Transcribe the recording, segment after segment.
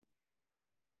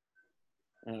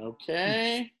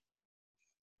Okay.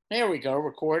 There we go,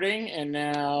 recording. And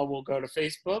now we'll go to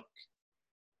Facebook.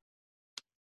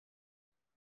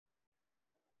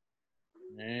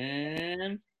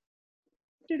 And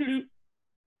doo-doo-doo.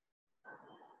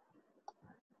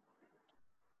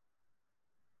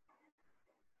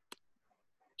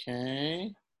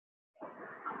 Okay.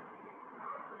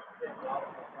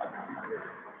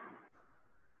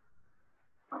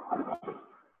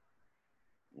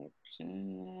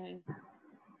 Okay.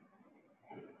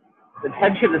 The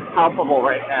tension is palpable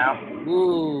right now.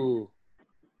 Ooh.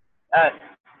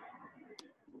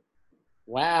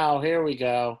 Wow, here we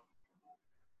go.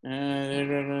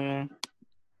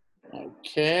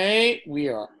 Okay, we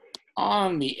are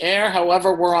on the air.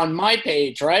 However, we're on my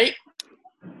page, right?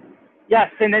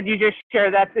 Yes, and then you just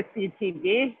share that to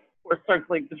CTV. We're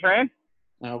circling the train.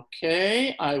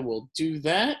 Okay, I will do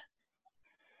that.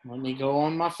 Let me go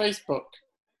on my Facebook.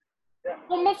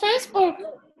 On my Facebook.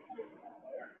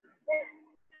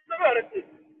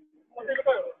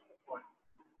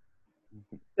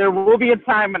 There will be a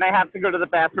time when I have to go to the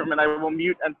bathroom and I will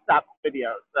mute and stop the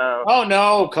video. So. Oh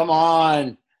no, come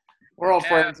on. We're all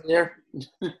friends here.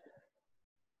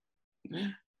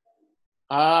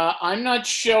 I'm not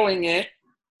showing it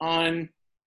on.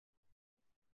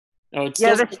 Oh, it's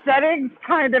Yeah, still... the settings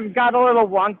kind of got a little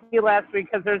wonky last week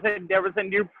because there was a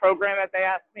new program that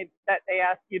they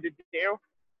asked you to do.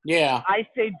 Yeah. I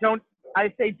say don't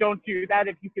do that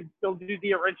if you can still do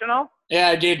the original. Yeah,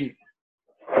 I didn't.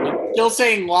 It's still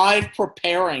saying live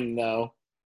preparing though.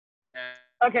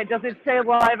 Okay, does it say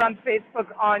live on Facebook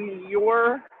on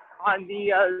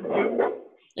the Zoom?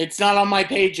 It's not on my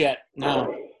page yet.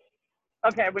 No.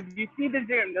 Okay, when you see the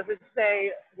Zoom, does it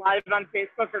say live on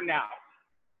Facebook or no?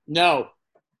 No.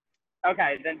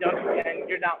 Okay, then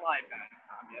you're not live then,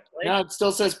 obviously. No, it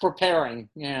still says preparing.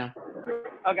 Yeah.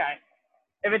 Okay.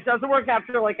 If it doesn't work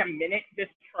after like a minute,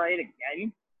 just try it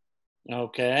again.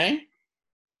 Okay.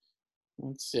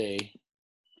 Let's see.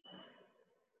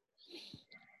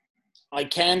 I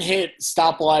can hit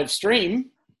stop live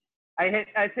stream. I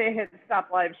say hit stop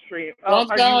live stream. Oh,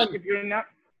 if you're not.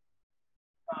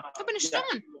 Open to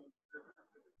Sean.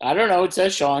 I don't know. It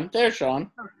says Sean. There's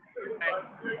Sean.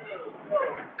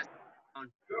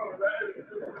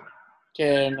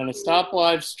 Okay, I'm gonna stop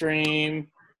live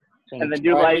stream. And then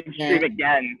do live stream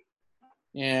again.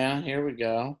 Yeah, here we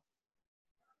go.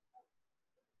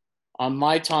 On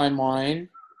my timeline.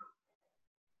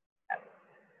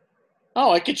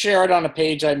 Oh, I could share it on a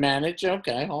page I manage.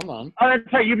 Okay, hold on. Oh,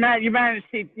 that's right. You manage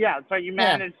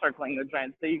circling the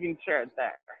drain, so you can share it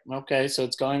there. Okay, so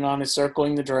it's going on as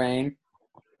circling the drain.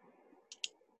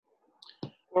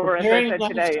 Or as I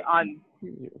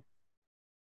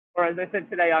said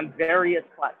today on various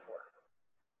platforms.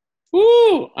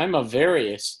 Woo! I'm a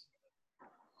various.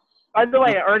 By the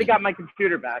way, I already got my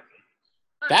computer back.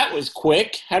 That was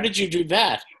quick. How did you do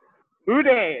that? 2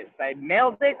 days. I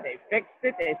mailed it. They fixed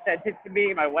it. They sent it to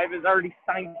me. My wife has already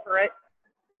signed for it.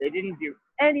 They didn't do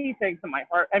anything to my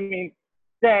heart. I mean,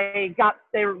 they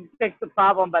fixed the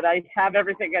problem, but I have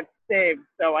everything that's saved,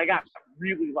 so I got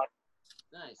really lucky.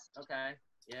 Nice. Okay.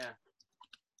 Yeah.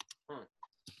 Huh.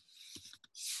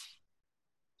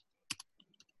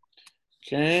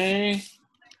 Okay.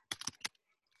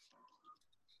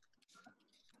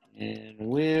 And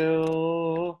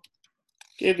we'll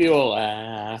give you a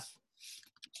laugh.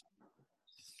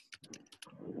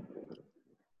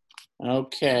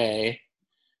 Okay.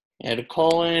 Add a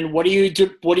colon. What do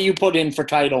you put in for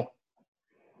title?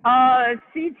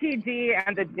 CTD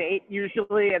and the date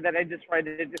usually, and then I just write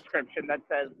a description that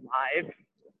says live.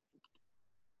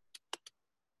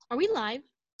 Are we live?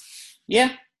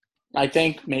 Yeah, I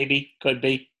think maybe could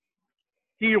be.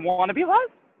 Do you want to be live?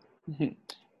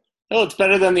 Oh, it's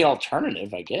better than the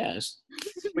alternative, I guess.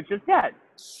 Which is dead.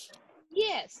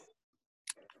 Yes.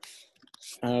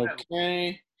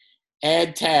 Okay.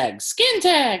 Add tags. Skin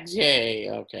tags. Yay.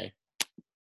 Okay.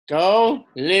 Go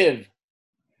live.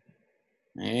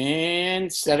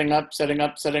 And setting up.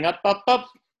 Up.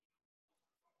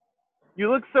 You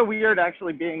look so weird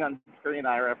actually being on screen,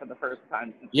 Ira, for the first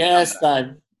time. Yes,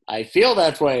 I feel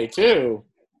that way too.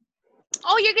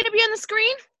 Oh, you're going to be on the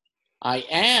screen? I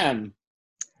am.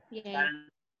 Yay.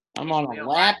 I'm on a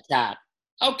laptop.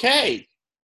 Okay.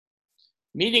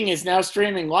 Meeting is now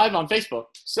streaming live on Facebook.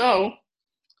 So,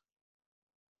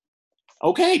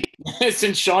 okay.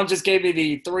 Since Sean just gave me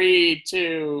the 3,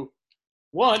 2,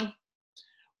 1.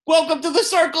 Welcome to the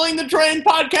Circling the Drain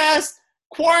podcast,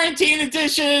 quarantine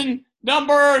edition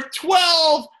number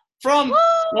 12 from,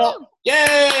 well,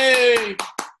 yay!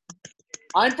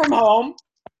 I'm from home,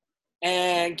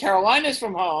 and Carolina's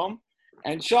from home,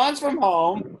 and Sean's from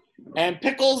home, And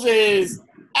Pickles is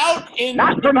out in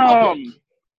Not from home.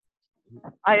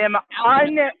 I am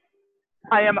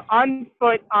on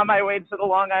foot on my way to the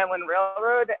Long Island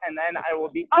Railroad, and then I will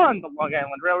be on the Long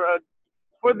Island Railroad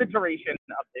for the duration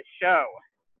of this show.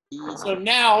 So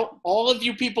now all of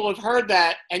you people have heard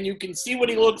that, and you can see what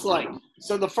he looks like.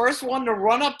 So the first one to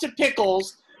run up to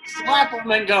Pickles, slap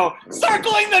him, and go,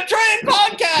 "Circling the Drain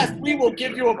podcast," we will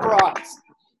give you a prize.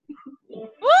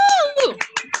 Woo!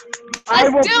 I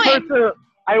Let's do it.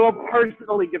 I will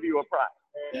personally give you a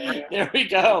prize. There we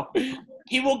go.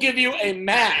 He will give you a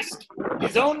mask,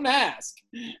 his own mask.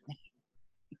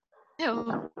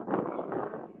 Ew.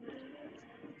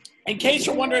 In case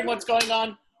you're wondering what's going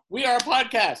on, we are a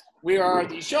podcast. We are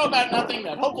the show about nothing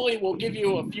that hopefully will give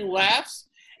you a few laughs.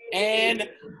 And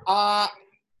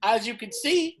as you can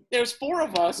see, there's 4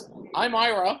 of us. I'm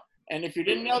Ira, and if you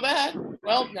didn't know that,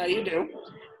 well, now you do.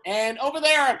 And over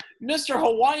there, Mr.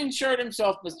 Hawaiian shirt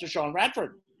himself, Mr. Sean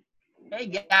Radford. Hey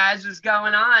guys, what's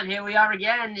going on? Here we are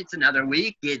again. It's another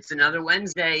week. It's another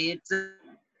Wednesday. It's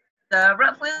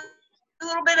roughly a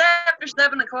little bit after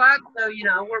 7 o'clock, so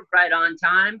we're right on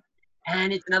time.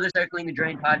 And it's another Circling the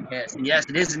Drain podcast. And yes,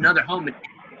 it is another home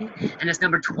edition, and it's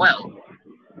number 12.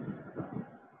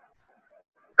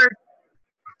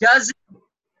 Dozen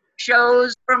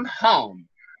shows from home.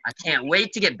 I can't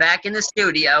wait to get back in the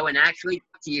studio and actually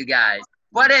talk to you guys.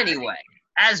 But anyway,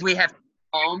 as we have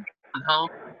home, I'm home.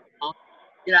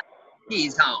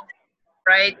 He's home.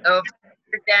 Right over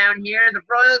down here, the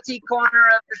royalty corner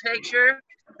of the picture,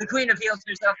 the Queen of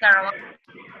Heelster, South Carolina.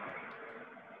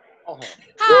 Oh.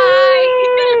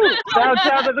 Hi. Bow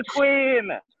down to the Queen.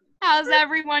 How's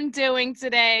everyone doing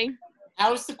today?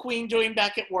 How's the Queen doing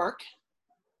back at work?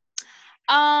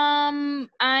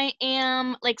 I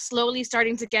am slowly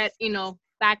starting to get,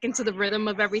 back into the rhythm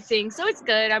of everything. So it's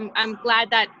good. I'm glad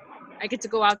that I get to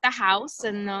go out the house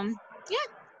and yeah,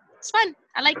 it's fun.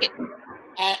 I like it.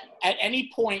 At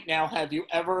any point now, have you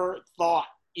ever thought,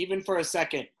 even for a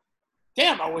second,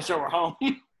 damn, I wish I were home?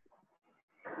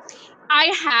 I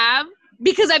have,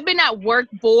 because I've been at work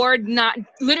bored,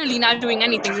 literally not doing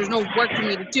anything. There's no work for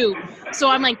me to do. So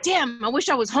I'm like, damn, I wish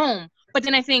I was home. But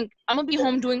then I think I'm going to be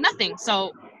home doing nothing.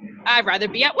 So I'd rather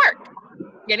be at work,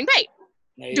 getting paid,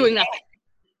 doing nothing.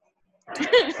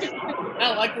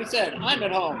 Now, like we said, I'm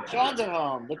at home. Sean's at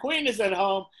home. The Queen is at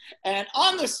home. And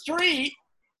on the street,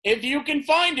 if you can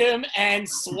find him and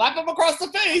slap him across the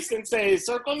face and say,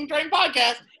 "Circling Drain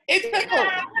Podcast," it's Pickles.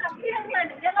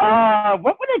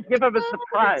 What would I give him a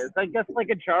surprise? I guess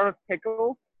a jar of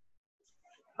pickles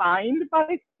signed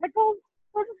by Pickles?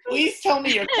 Please tell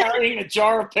me you're carrying a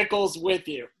jar of pickles with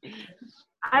you.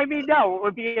 I mean, no, it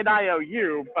would be an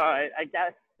IOU, but I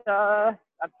guess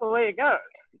that's the way it goes.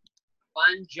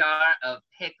 1 jar of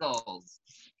pickles.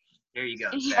 There you go.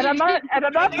 And I'm not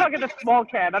talking a small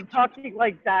can. I'm talking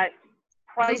like that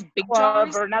Price big Club,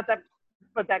 jars? or not that,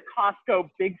 but that Costco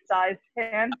big size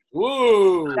can.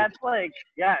 Ooh. That's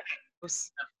yes. Wait.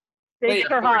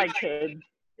 Stakes are high, kids.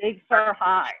 Stakes are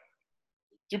high.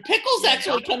 Do pickles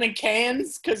actually come in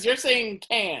cans? Because you're saying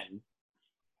can.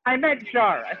 I meant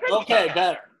jar. I said Okay, jar.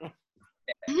 better.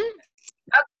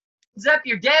 Up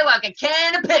your day like a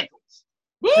can of pickles.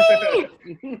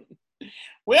 Woo!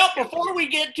 Well, before we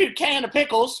get to can of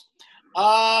pickles,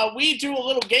 we do a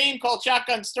little game called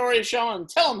Shotgun Story. Sean,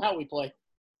 tell them how we play.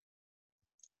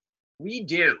 We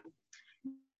do.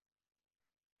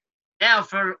 Now,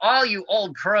 for all you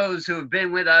old pros who have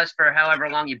been with us for however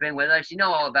long you've been with us, you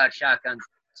know all about shotgun stories.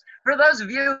 For those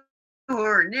of you who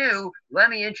are new, let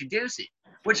me introduce it.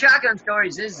 What Shotgun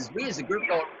Stories is we as a group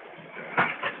go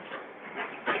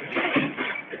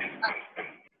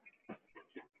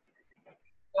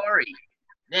story.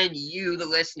 Then you, the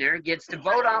listener, gets to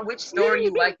vote on which story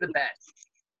you like the best.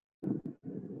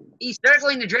 He's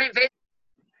Circling the Drain Facebook.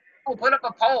 We'll put up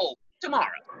a poll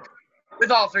tomorrow with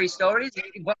all 3 stories. You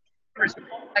can vote for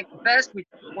like the best, which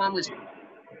one was.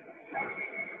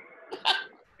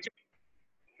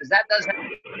 Because that does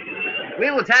happen. We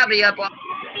will tally up on.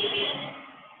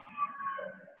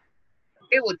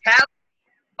 It will tally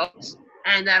votes,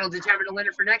 and that'll determine the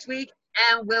winner for next week.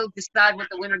 And we'll decide what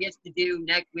the winner gets to do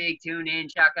next week. Tune in,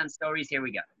 Shotgun Stories. Here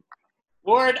we go.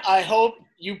 Lord, I hope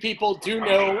you people do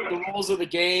know the rules of the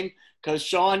game, because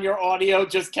Sean, your audio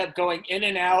just kept going in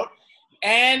and out,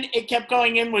 and it kept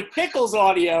going in with Pickles'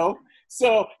 audio.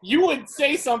 So you would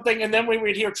say something, and then we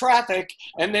would hear traffic,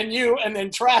 and then you, and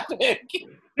then traffic.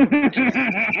 May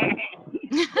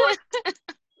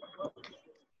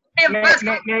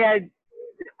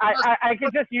I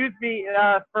could just use me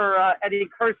for any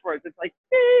curse words. It's like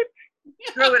beep.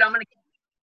 Screw it, I'm gonna.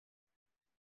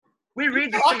 We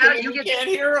read this Talking out. and You we get can't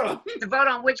hear him. to vote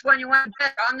on which one you want to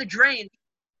bet on the drain.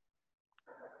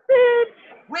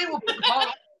 We will put the poll.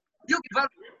 You can vote.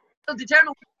 We'll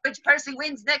determine which person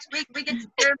wins next week. We get to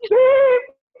determine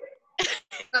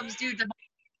comes to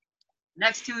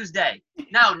next Tuesday.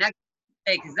 No, next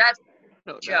Tuesday, because that's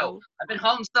the show. I've been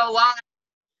home so long.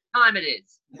 Time it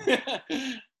is.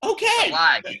 Okay.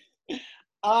 Live.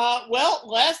 Well,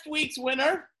 last week's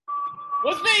winner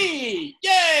was me.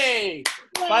 Yay!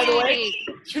 By the way,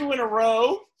 two in a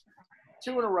row.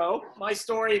 My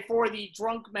story for the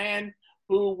drunk man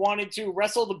who wanted to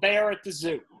wrestle the bear at the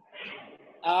zoo.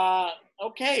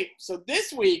 Okay, so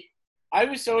this week, I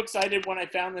was so excited when I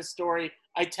found this story.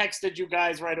 I texted you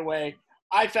guys right away.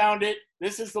 I found it.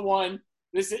 This is the one.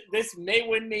 This may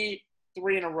win me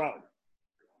 3 in a row.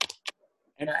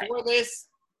 And for this,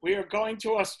 we are going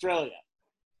to Australia.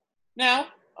 Now,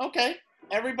 okay,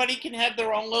 everybody can have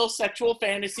their own little sexual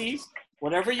fantasies,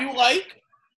 whatever you like.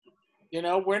 You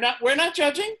know, we're not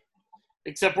judging,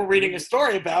 except we're reading a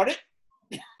story about it.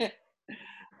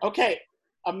 Okay,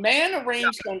 a man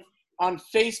arranged on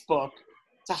Facebook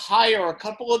to hire a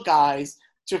couple of guys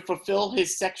to fulfill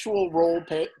his sexual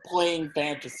role-playing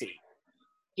fantasy.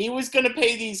 He was going to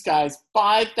pay these guys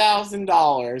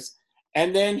 $5,000,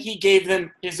 and then he gave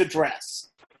them his address.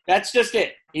 That's just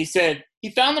it. He said,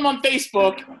 he found them on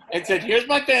Facebook and said, here's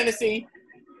my fantasy.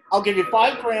 I'll give you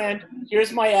 $5,000.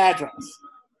 Here's my address.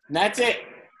 And that's it.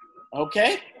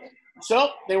 Okay? So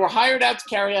they were hired out to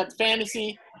carry out the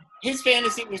fantasy. His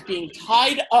fantasy was being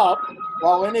tied up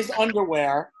while in his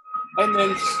underwear and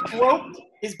then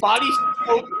his body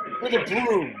stroked with a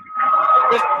broom.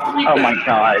 Oh my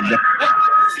God.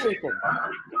 Sleeping.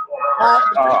 The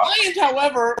client,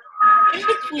 however, in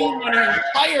between when he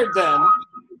hired them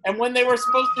and when they were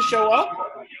supposed to show up,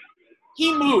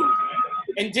 he moved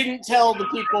and didn't tell the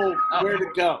people where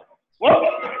to go. So,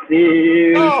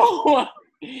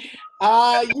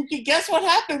 you can guess what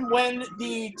happened when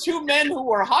the 2 men who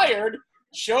were hired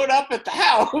showed up at the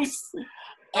house,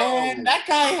 and that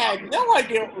guy had no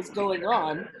idea what was going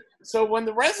on. So when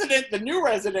the new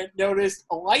resident noticed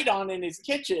a light on in his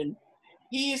kitchen,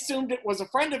 he assumed it was a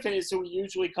friend of his who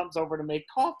usually comes over to make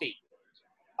coffee.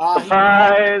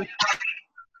 Surprise!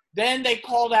 Then they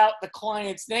called out the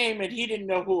client's name, and he didn't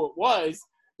know who it was.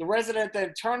 The resident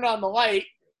then turned on the light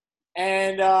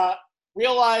and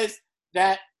realized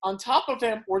that on top of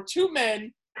him were 2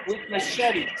 men with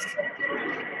machetes.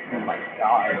 Oh my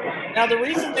God. Now, the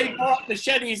reason they brought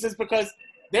machetes is because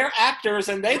they're actors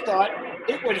and they thought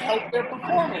it would help their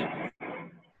performance.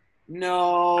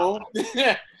 No.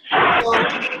 So,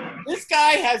 this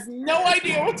guy has no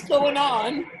idea what's going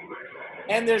on,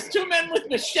 and there's 2 men with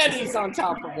machetes on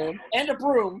top of him and a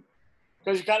broom,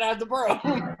 because you gotta have the broom.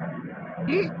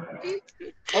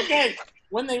 Okay,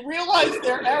 when they realized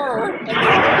their error and they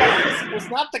realized this was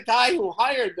not the guy who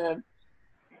hired them,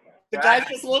 the guys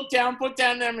just looked down, put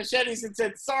down their machetes, and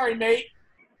said, "Sorry, mate,"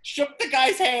 shook the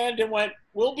guy's hand and went,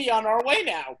 "We'll be on our way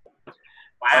now."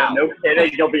 Wow, no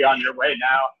kidding. You'll be on your way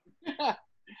now.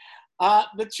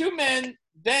 The 2 men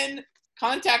then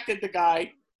contacted the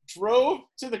guy, drove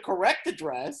to the correct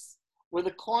address, where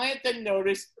the client then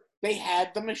noticed they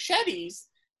had the machetes.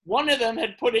 One of them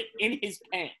had put it in his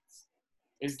pants.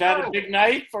 Is that a big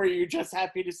knife, or are you just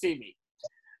happy to see me?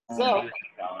 So,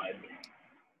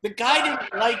 the guy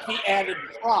didn't like the added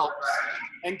props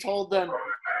and told them,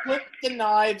 "Put the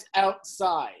knives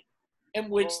outside,"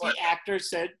 in which the actor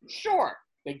said, "Sure."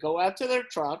 They go out to their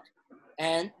truck,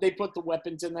 and they put the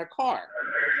weapons in their car.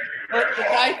 But the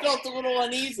guy felt a little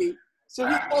uneasy, so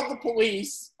he called the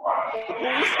police. The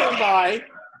police came by,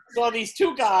 saw these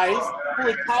 2 guys who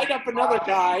had tied up another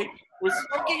guy, was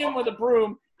smoking him with a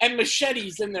broom, and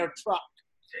machetes in their truck.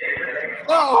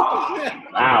 So,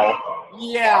 Wow.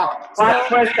 yeah. Plot So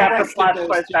twist they after arrested plot those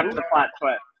twist 2. after plot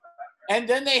twist. And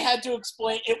then they had to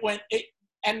explain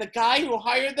and the guy who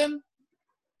hired them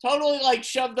totally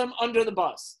shoved them under the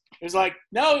bus. It was like,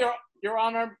 "No, Your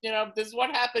Honor, this is what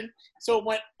happened." So it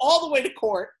went all the way to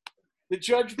court. The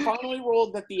judge finally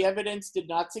ruled that the evidence did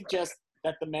not suggest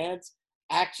that the man's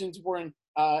actions were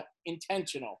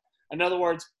intentional. In other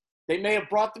words, they may have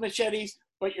brought the machetes,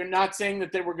 but you're not saying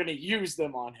that they were going to use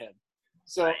them on him.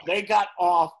 So they got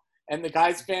off, and the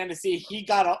guy's fantasy, he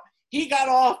got off, they got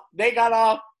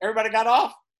off, everybody got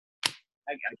off.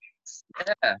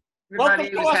 Yeah. Welcome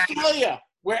to Australia,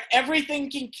 where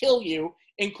everything can kill you,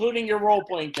 including your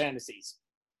role-playing fantasies.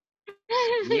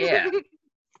 Yeah.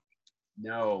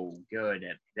 No, good.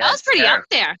 That was pretty up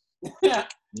there. Yeah.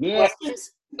 Yeah.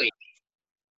 Questions?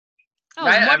 That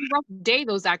was one rough day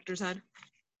those actors had.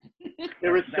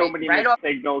 There were so many mixed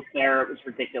signals there. It was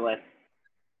ridiculous.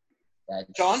 That's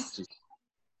John?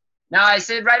 No, I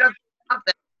said right off the top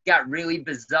that got really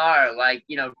bizarre. Like,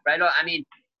 right off, I mean,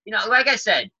 like I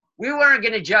said, we weren't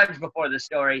going to judge before the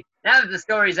story. Now that the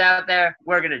story's out there,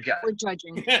 we're going to judge. We're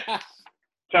judging.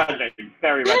 Judging,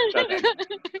 very much judging.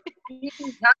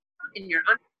 In your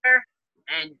underwear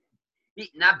and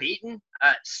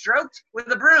stroked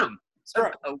with a broom.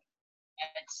 Stroke. Oh,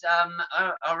 it's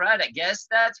all right. I guess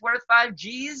that's worth 5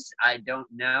 G's. I don't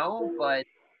know, but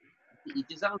each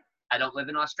his own. I don't live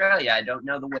in Australia. I don't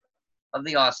know the way of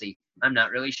the Aussie. I'm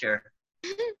not really sure.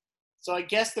 So I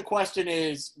guess the question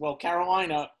is, well,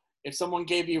 Carolina, if someone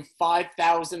gave you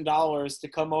 $5,000 to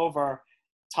come over,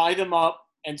 tie them up,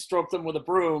 and stroke them with a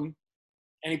broom,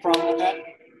 any problem with that?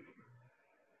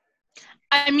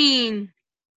 I mean,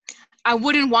 I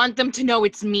wouldn't want them to know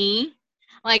it's me.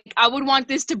 Like, I would want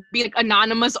this to be like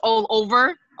anonymous all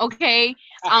over. Okay,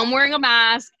 I'm wearing a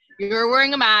mask. You're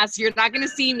wearing a mask. You're not gonna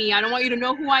see me. I don't want you to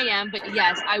know who I am. But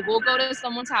yes, I will go to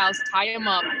someone's house, tie him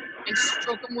up, and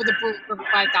stroke him with a broom for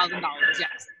 $5,000.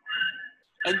 Yes.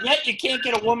 And yet you can't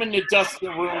get a woman to dust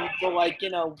your room for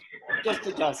just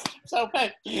to dust. So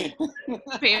hey.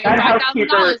 Pay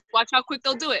 $5,000. Watch how quick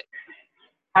they'll do it.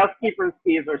 Housekeepers'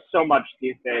 fees are so much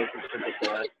these days. It's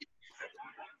ridiculous.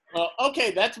 Well,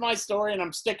 okay, that's my story, and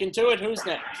I'm sticking to it. Who's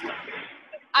next?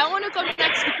 I want to go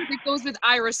next because it goes with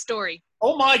Ira's story.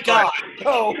 Oh my God!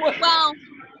 Go. Well.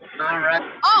 All right.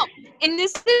 Oh, and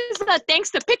this is thanks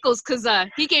to Pickles because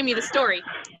he gave me the story.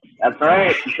 That's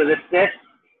right. So this stick.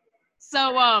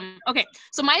 So okay.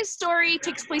 So my story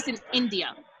takes place in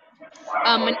India.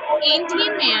 An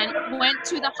Indian man went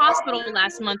to the hospital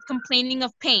last month complaining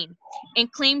of pain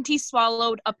and claimed he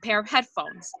swallowed a pair of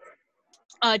headphones.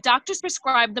 Doctors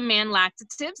prescribed the man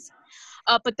laxatives,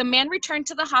 but the man returned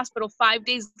to the hospital 5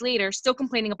 days later, still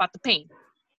complaining about the pain.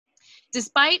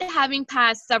 Despite having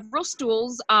passed several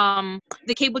stools,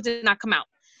 the cable did not come out.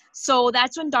 So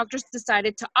that's when doctors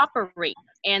decided to operate,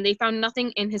 and they found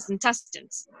nothing in his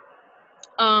intestines.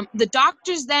 The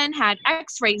doctors then had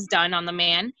x-rays done on the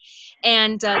man,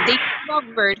 and they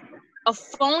discovered a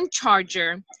phone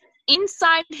charger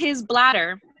inside his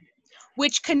bladder,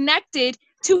 which connected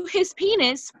to his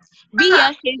penis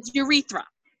via his urethra.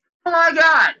 Oh my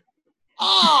God!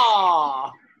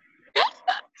 Ah!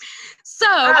 So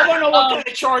I don't know what kind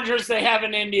of chargers they have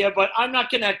in India, but I'm not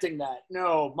connecting that.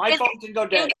 No, my phone can go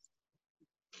dead.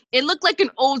 It looked like an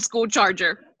old school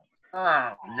charger.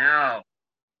 Oh no!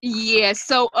 Yeah,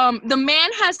 so the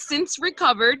man has since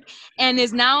recovered and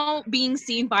is now being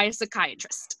seen by a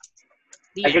psychiatrist.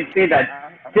 I can see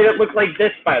that. Did it look like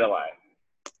this, by the way?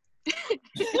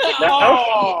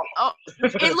 Oh! Oh,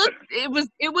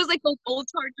 it was like those old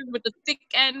chargers with the thick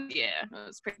end. Yeah, it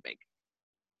was pretty big.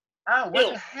 Oh, what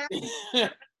Ew. the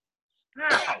heck?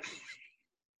 No.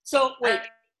 So wait,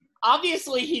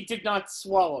 obviously he did not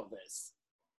swallow this.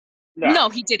 No,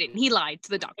 he didn't. He lied to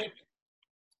the doctor.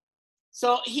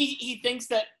 So he thinks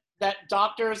that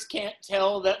doctors can't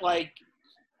tell that like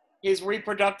his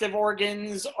reproductive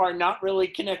organs are not really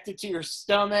connected to your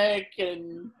stomach,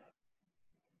 and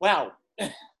wow.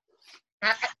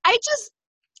 I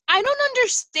don't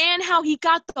understand how he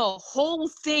got the whole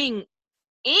thing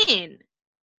in.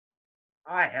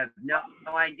 I have no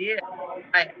idea.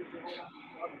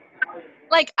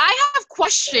 Like, I have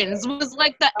questions. Was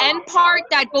like the end part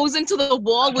that goes into the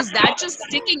wall, was that just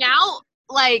sticking out?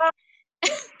 Like,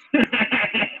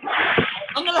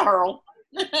 I'm gonna hurl.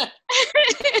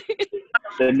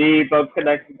 The knee bone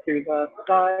connected to the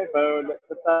thigh bone.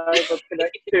 The thigh bone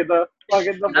connected to the plug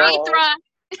in the ball. urethra.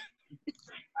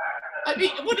 I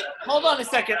mean, hold on a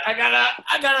second. I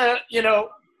gotta,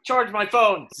 charge my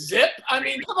phone. Zip. I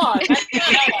mean, come on.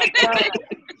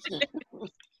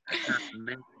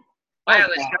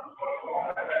 Wireless.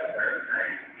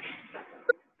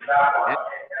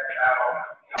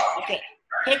 Okay,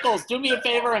 Pickles, do me a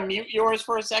favor and mute yours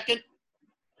for a second.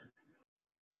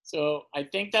 So I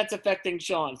think that's affecting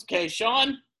Sean's. Okay,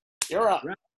 Sean, you're up.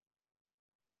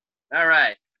 All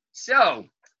right. So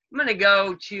I'm gonna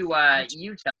go to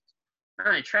Utah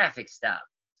on a traffic stop.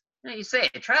 Now you say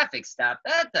a traffic stop,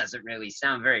 that doesn't really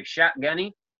sound very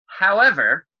shotgunny.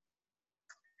 However,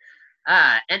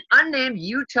 an unnamed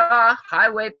Utah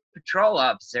Highway Patrol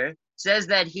officer says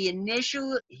that he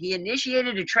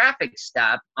initiated a traffic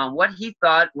stop on what he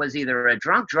thought was either a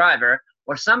drunk driver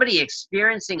or somebody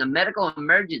experiencing a medical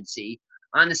emergency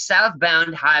on the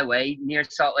southbound highway near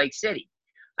Salt Lake City.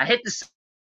 I hit the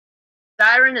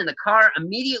siren and the car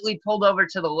immediately pulled over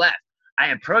to the left. I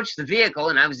approached the vehicle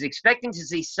and I was expecting to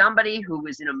see somebody who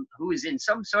was in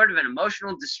some sort of an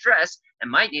emotional distress and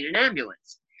might need an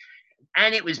ambulance.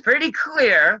 And it was pretty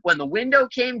clear when the window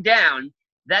came down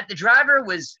that the driver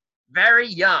was very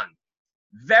young,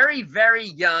 very, very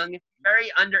young,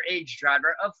 very underage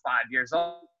driver of 5 years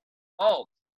old.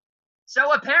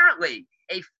 So apparently,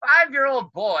 a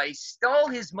 5-year-old boy stole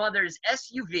his mother's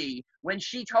SUV when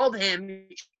she told him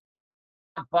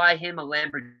to buy him a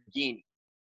Lamborghini.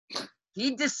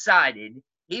 He decided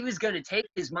he was going to take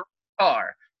his mom's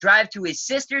car, drive to his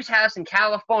sister's house in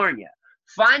California,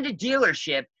 find a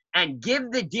dealership, and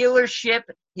give the dealership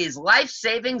his life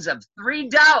savings of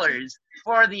 $3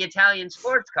 for the Italian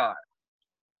sports car.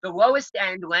 The lowest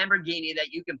end Lamborghini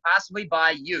that you can possibly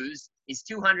buy used is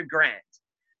 $200,000.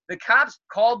 The cops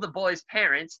called the boy's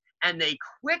parents, and they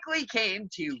quickly came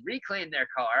to reclaim their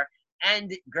car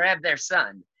and grab their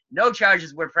son. No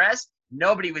charges were pressed,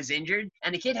 nobody was injured,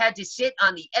 and the kid had to sit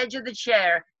on the edge of the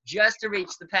chair just to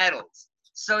reach the pedals.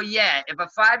 So yeah, if a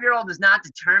 5-year-old is not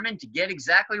determined to get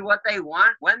exactly what they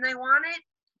want when they want it,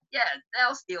 yeah,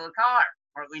 they'll steal a car,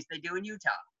 or at least they do in Utah.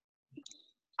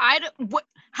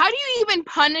 How do you even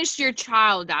punish your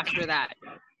child after that?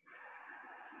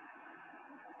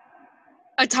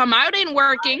 A timeout ain't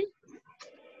working.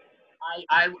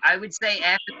 I would say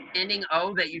after the ending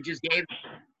O that you just gave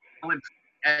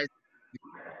as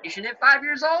at 5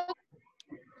 years old,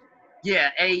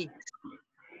 yeah,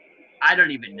 I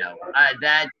don't even know.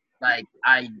 That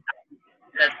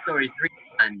story 3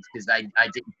 times because I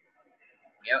didn't.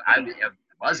 You know, I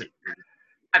wasn't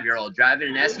a 5-year-old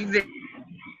driving an SUV.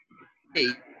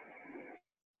 You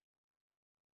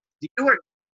were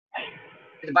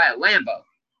to buy a Lambo.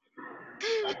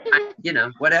 You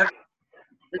know, whatever.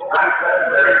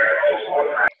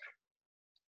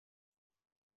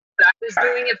 I was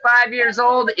doing it 5 years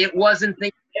old. It wasn't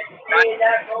thinking.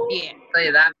 Yeah, tell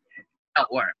you that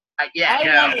don't work. I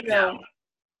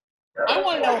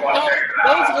want to know how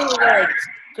those little legs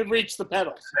could reach the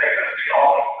pedals.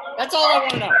 That's all I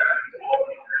want to know.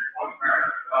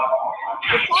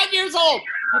 You're 5 years old.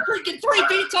 You're freaking 3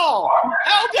 feet tall.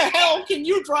 How the hell can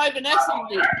you drive an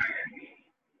SUV?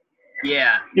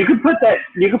 Yeah. You could put that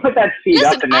seat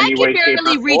Listen, up in any way, shape, or I can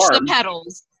barely reach the form.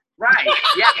 pedals. Right.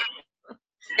 Yeah.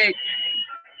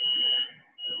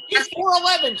 She's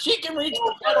 4'11". She can reach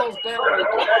the pedals barely.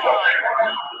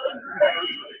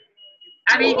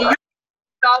 I mean, you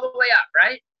all the way up,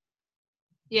 right?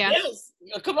 Yeah. Yes.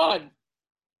 Come on.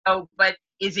 Oh, but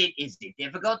is it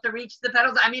difficult to reach the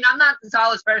pedals? I mean, I'm not the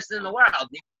tallest person in the world,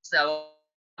 so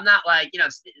I'm not like, you know,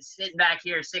 sitting back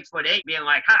here 6'8", being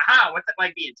like, ha, what's it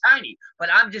like being tiny? But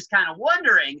I'm just kind of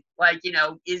wondering, like, you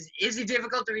know, is it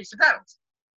difficult to reach the pedals?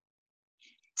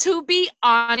 To be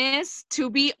honest,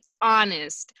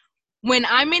 when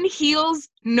I'm in heels,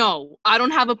 no, I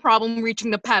don't have a problem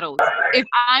reaching the pedals. If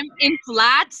I'm in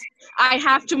flats, I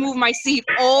have to move my seat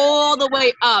all the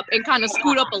way up and kind of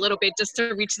scoot up a little bit just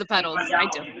to reach the pedals. I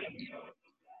do.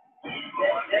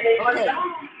 Okay.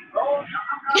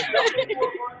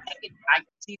 I can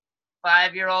see a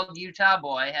 5-year-old Utah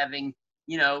boy having,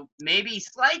 you know, maybe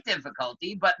slight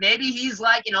difficulty, but maybe he's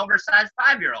like an oversized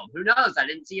 5-year-old. Who knows? I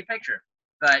didn't see a picture.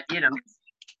 But, you know.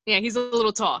 Yeah, he's a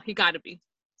little tall. He got to be.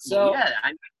 So yeah,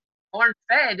 I'm corn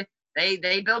fed.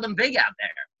 They build them big out there.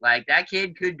 Like that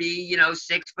kid could be, you know,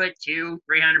 6'2",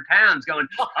 300 pounds, going,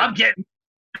 I'm getting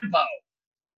Lambo.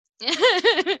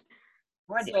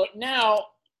 So now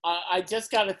I just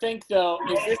got to think though,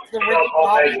 is this the Ricky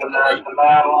Bobby story?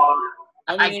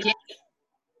 I mean,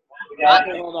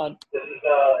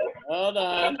 hold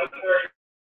on.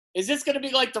 Is this going to be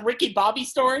like the Ricky Bobby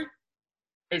story?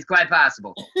 It's quite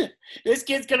possible. This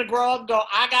kid's going to grow up and go,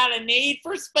 I got a need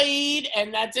for speed,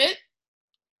 and that's it?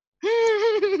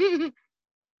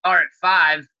 Or at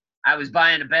 5, I was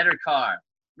buying a better car.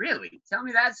 Really? Tell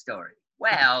me that story.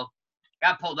 Well,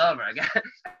 got pulled over. I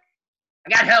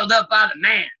got held up by the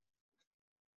man.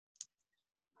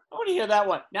 I want to hear that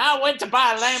one. Now I went to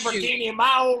buy a Lamborghini, and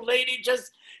my old lady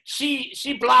just,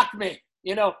 she blocked me.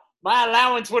 You know, my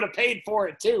allowance would have paid for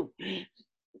it, too.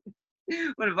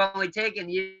 Would have only taken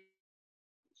years.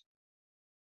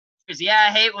 Yeah,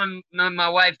 I hate when my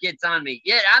wife gets on me.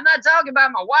 Yeah, I'm not talking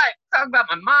about my wife. I'm talking about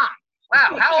my mom.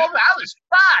 Wow, how old? I was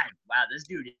 5. Wow, this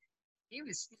dude, he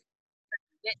was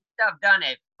getting stuff done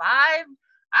at 5.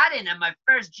 I didn't have my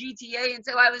first GTA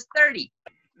until I was 30.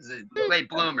 I was a late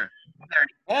bloomer.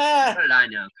 30. What did I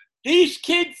know? These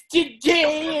kids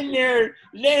today and their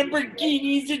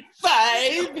Lamborghinis at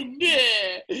 5.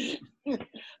 And,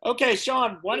 okay,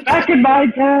 Sean. Back in my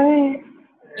day.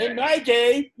 In my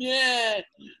day, yeah.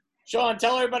 Sean,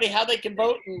 tell everybody how they can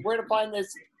vote and where to find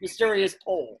this mysterious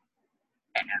poll.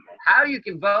 How you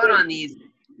can vote on these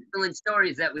excellent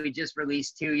stories that we just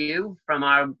released to you from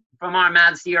our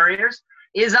mouths to your ears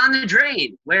is on the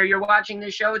Drain, where you're watching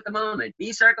this show at the moment.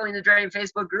 Be Circling the Drain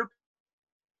Facebook group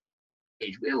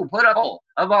We will put up a poll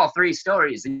of all 3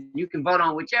 stories, and you can vote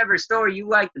on whichever story you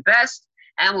like the best,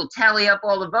 and we'll tally up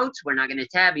all the votes. We're not going to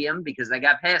tabby them because I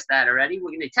got past that already.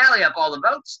 We're going to tally up all the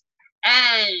votes,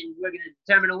 and we're going to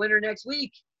determine a winner next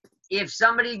week. If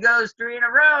somebody goes 3 in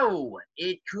a row,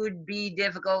 it could be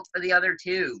difficult for the other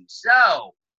 2.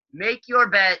 So make your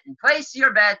bet and place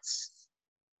your bets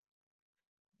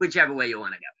whichever way you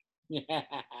want to go.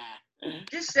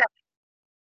 Just say.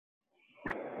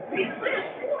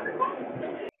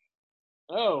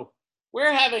 Oh,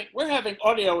 we're having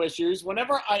audio issues.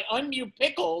 Whenever I unmute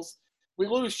Pickles, we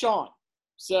lose Sean.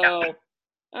 So I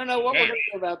don't know what we're gonna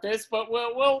do about this, but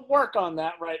we'll work on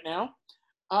that right now.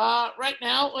 Right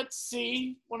now, let's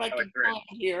see what I can find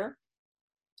here.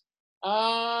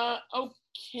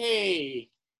 Okay.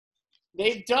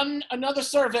 They've done another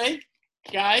survey,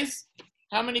 guys.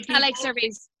 How many people? I like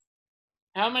surveys.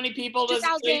 How many people does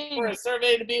it take for a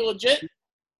survey to be legit?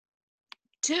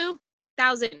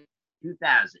 2,000.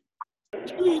 2,000.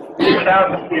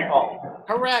 2,000 people.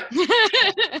 Correct.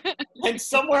 And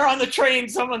somewhere on the train,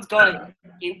 someone's going,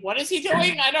 what is he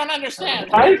doing? I don't understand.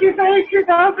 Why did you say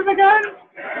 2,000 again?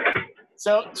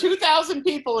 So 2,000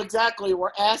 people exactly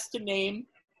were asked to name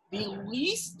the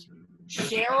least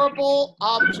shareable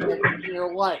object in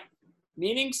your life,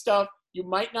 meaning stuff you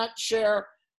might not share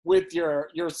with your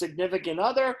significant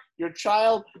other, your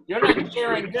child. You're not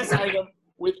sharing this item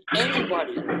with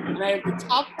anybody. And I have the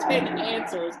top 10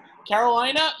 answers.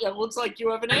 Carolina, it looks like you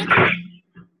have an answer.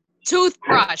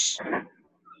 Toothbrush.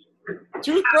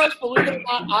 Toothbrush, believe it or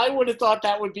not, I would have thought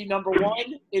that would be number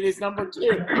 1. It is number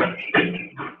 2.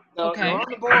 So Okay. you're on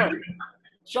the board.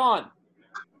 Sean,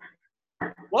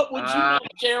 what would you not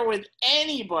share with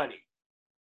anybody?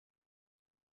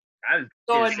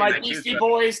 So in my Beastie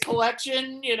Boys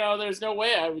collection, there's no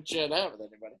way I would share that with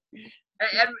anybody.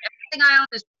 Everything I own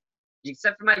is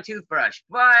except for my toothbrush.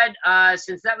 But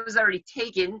since that was already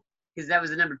taken, because that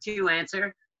was the number 2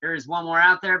 answer, there's one more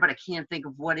out there, but I can't think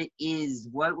of what it is.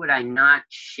 What would I not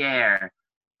share?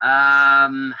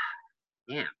 I'm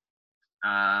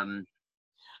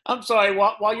sorry,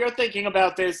 while you're thinking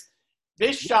about this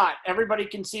shot, everybody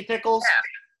can see Pickles? Yeah.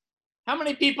 How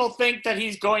many people think that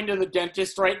he's going to the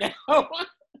dentist right now?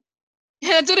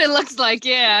 That's what it looks like,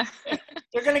 yeah.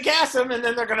 They're going to gas him, and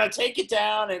then they're going to take it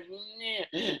down. And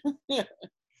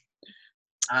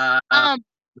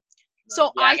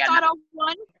So I thought of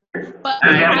one, but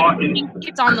I don't think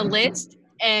it's on the list,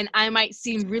 and I might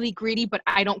seem really greedy, but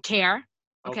I don't care.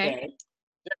 Okay.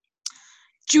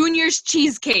 Junior's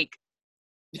cheesecake.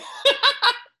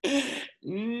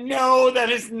 No, that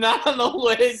is not on the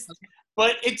list,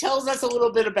 but it tells us a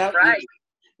little bit about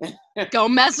you.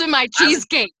 Don't mess with my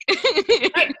cheesecake.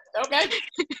 Okay.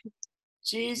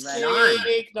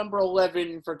 Cheesecake number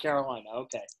 11 for Carolina.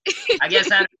 Okay. I guess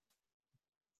that.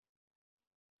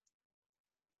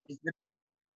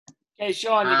 Okay,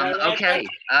 Sean, you got it. Okay.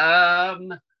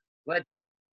 What?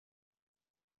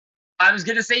 I was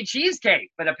gonna say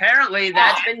cheesecake, but apparently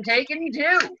that's been taken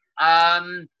too.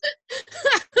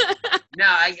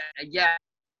 No, yeah.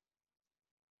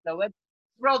 So let's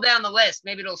roll down the list.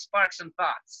 Maybe it'll spark some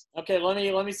thoughts. Okay, let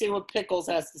me see what Pickles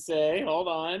has to say. Hold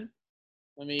on.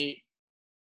 Okay,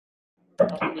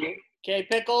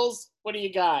 Pickles, what do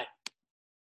you got?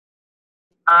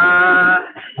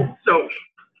 So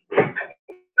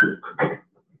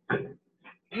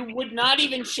You would not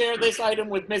even share this item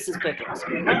with Mrs. Pickles.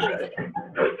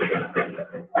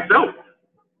 soap.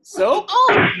 Soap?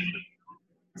 Oh,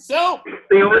 Soap.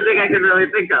 The only thing I can really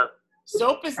think of.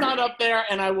 Soap is not up there,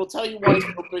 and I will tell you why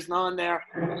soap is not on there.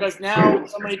 Because now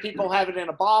so many people have it in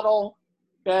a bottle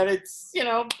that it's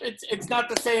not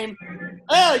the same.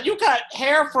 Oh, you got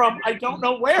hair from I don't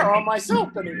know where on my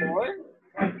soap anymore.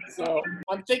 So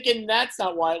I'm thinking that's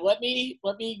not why. Let me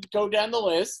go down the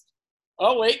list.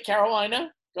 Oh wait,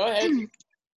 Carolina, go ahead.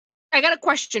 I got a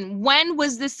question. When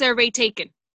was this survey taken?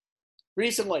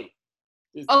 Recently.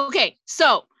 Okay,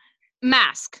 so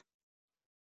mask.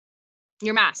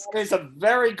 Your mask. That is a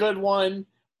very good one,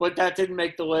 but that didn't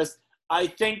make the list. I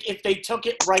think if they took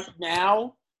it right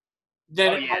now,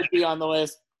 then it might be on the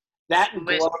list. That and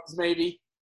gloves, maybe.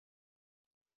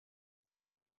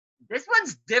 This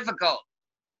one's difficult.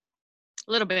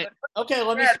 A little bit. Okay,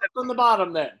 let me start from the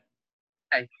bottom then.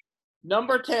 Okay.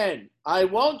 Number 10, I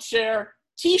won't share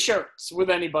T-shirts with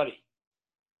anybody.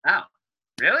 Oh,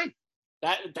 really?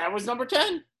 That was number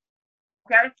 10.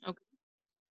 Okay.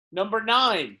 Number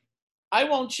 9, I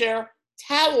won't share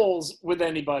towels with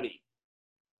anybody.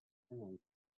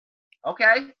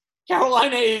 Okay.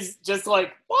 Carolina is just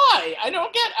like, why? I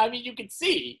don't get. I mean, you can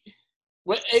see.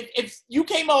 If you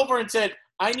came over and said,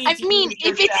 I need to use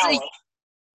your shower.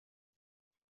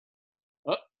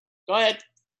 Go ahead.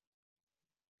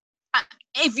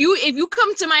 If you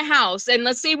come to my house and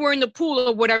let's say we're in the pool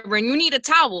or whatever and you need a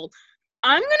towel,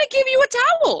 I'm gonna give you a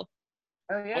towel.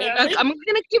 Oh, I yeah. agree. I'm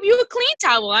gonna give you a clean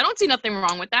towel. I don't see nothing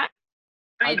wrong with that.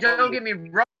 I mean, don't get me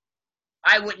wrong.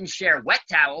 I wouldn't share wet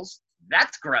towels.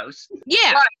 That's gross.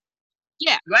 Yeah. But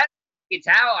Yeah. Wet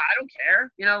towel, I don't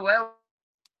care. Well,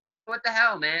 what the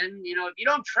hell, man? If you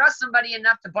don't trust somebody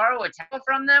enough to borrow a towel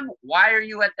from them, why are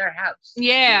you at their house?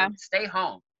 Yeah. Stay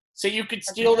home. So you could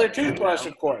steal their toothbrush,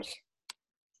 of course.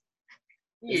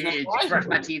 Isn't that Yeah, right? brush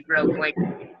my teeth real quick.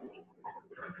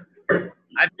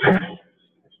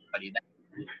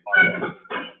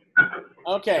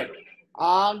 Okay.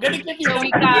 I'm gonna give you. So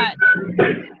we got.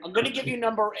 I'm gonna give you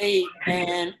number 8,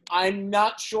 and I'm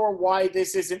not sure why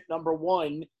this isn't number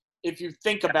 1. If you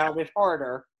think about it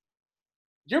harder,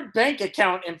 your bank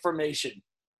account information.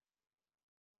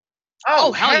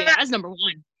 Oh hell yeah, that's number 1.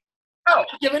 Oh,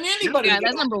 Giving anybody. Yeah,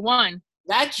 that's number 1.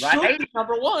 That should Right? be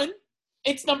number 1.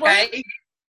 It's number 8. okay.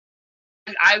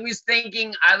 I was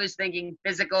thinking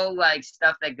physical, like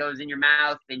stuff that goes in your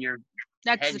mouth and your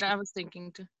That's head, what I was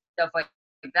thinking too. stuff like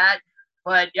that.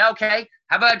 But yeah, okay.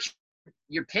 How about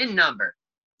your PIN number?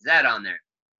 Is that on there?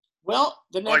 Well,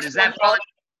 the Or next does one that fall up,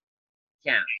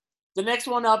 in count? the next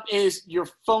one up is your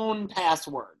phone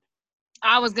password.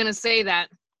 I was gonna say that.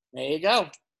 There you go.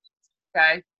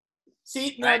 Okay.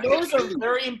 See, now Right. those are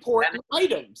very important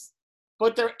items,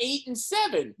 but they're 8 and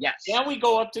 7. Yes. Now we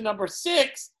go up to number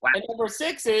 6, Wow. and number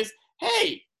 6 is,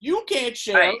 hey, you can't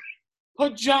share Right.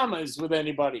 pajamas with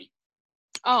anybody.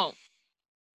 Oh,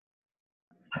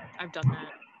 I've done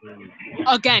that.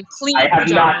 Again, clean I have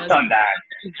not pajamas. done that.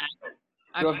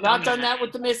 I've You have not done that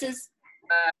with the missus?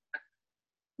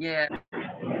 Yeah.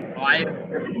 Oh,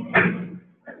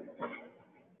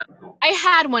 I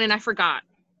had one and I forgot.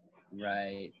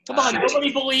 right. Come on,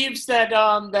 nobody believes that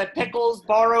that Pickles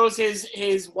borrows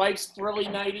his wife's frilly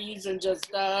nighties and just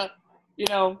you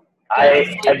know. I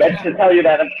meant to tell you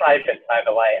that in private, by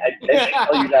the way. I didn't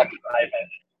tell you that in private.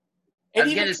 It I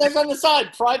was even gonna says on the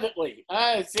side, privately.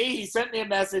 See, he sent me a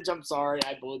message. I'm sorry,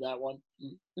 I blew that one.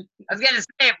 I was gonna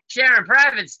say, sharing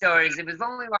private stories. It was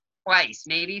only like twice,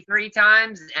 maybe 3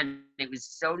 times, and it was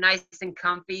so nice and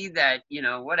comfy that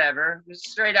whatever. It was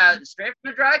straight from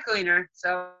the dry cleaner,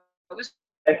 so it was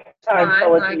Next time, fine.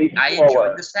 tell it to Like, me I enjoyed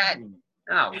forward. the satin.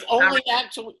 No,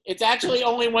 It's actually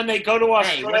only when they go to Hey,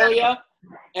 Australia,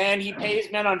 and he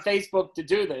pays men on Facebook to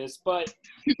do this. But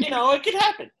it could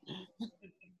happen.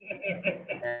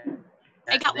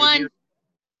 I got They one. do-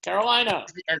 Carolina.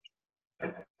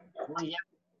 Yeah.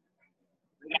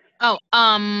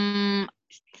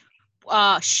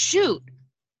 Oh, shoot.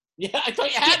 Yeah, I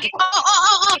thought you had.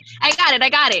 Oh, I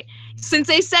got it. Since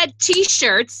they said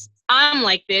t-shirts, I'm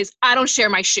like this. I don't share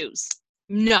my shoes.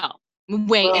 No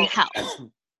way in hell.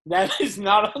 That is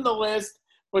not on the list,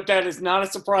 but that is not a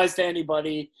surprise to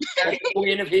anybody. The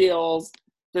Queen of Heels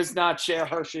does not share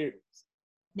her shoes.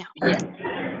 No.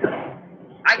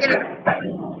 I don't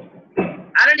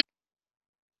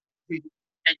even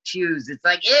shoes. It's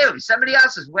like, ew, somebody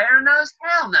else is wearing those?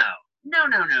 Hell no. No.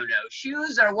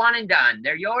 Shoes are one and done.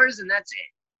 They're yours and that's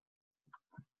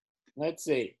it. Let's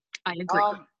see. I agree.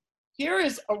 Here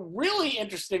is a really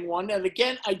interesting one, and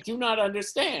again, I do not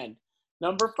understand.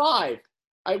 Number 5,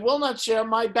 I will not share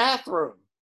my bathroom.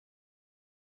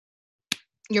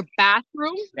 Your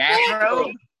bathroom?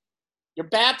 Bathrobe? Your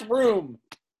bathroom.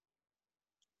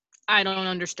 I don't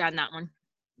understand that one.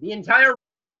 The entire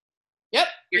Yep.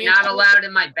 You're not allowed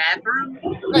in my bathroom?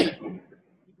 Right.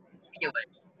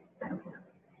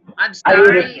 I'm I mean,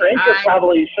 sorry. a stranger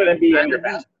probably shouldn't be in your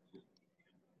bathroom.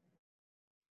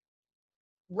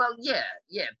 Well, yeah,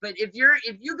 but if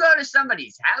you go to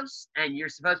somebody's house and you're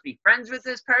supposed to be friends with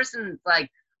this person, it's like,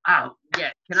 oh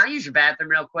yeah, can I use your bathroom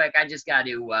real quick? I just got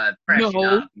to freshen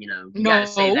up. You gotta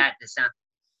say that to sound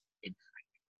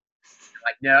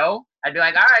like no. I'd be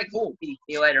like, all right, cool. See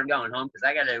you later. I'm going home because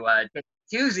I got to take a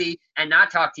Tuesday and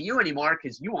not talk to you anymore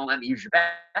because you won't let me use your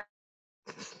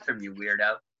bathroom, you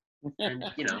weirdo. And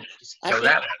just go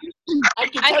that way. I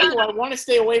can tell you, I want to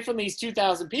stay away from these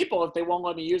 2,000 people if they won't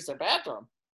let me use their bathroom.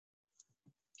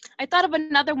 I thought of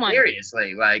another one.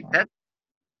 Seriously, like that.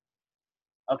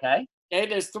 Okay. Okay,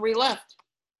 there's 3 left.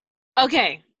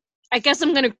 Okay. I guess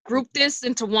I'm going to group this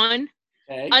into one.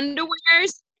 Okay.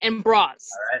 Underwears and bras.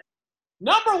 All right.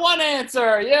 Number 1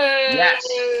 answer. Yay! Yes.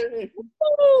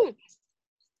 Woo!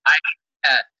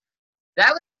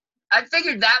 I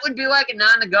figured that would be like a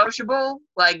non-negotiable.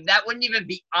 Like that wouldn't even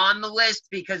be on the list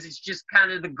because it's just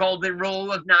kind of the golden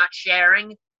rule of not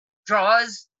sharing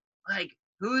draws. Like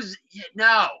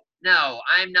no,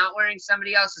 I'm not wearing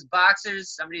somebody else's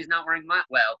boxers. Somebody's not wearing my,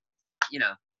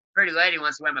 pretty lady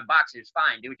wants to wear my boxers,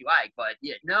 fine, do what you like. But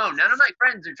yeah, no, none of my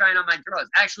friends are trying on my drawers.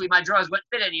 Actually, my drawers wouldn't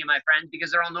fit any of my friends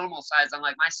because they're all normal size,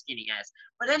 unlike my skinny ass.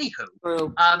 But anywho,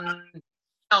 True.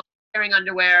 no, wearing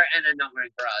underwear and I'm not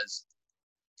wearing bras.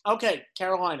 Okay,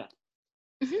 Carolina.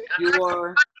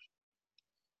 Mhm.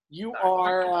 You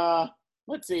are,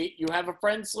 let's see, you have a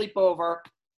friend sleep over,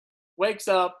 wakes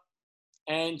up,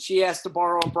 and she has to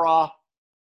borrow a bra,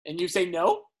 and you say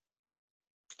no?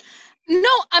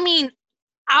 No, I mean,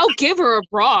 I'll give her a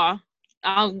bra.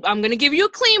 I'm gonna give you a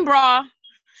clean bra.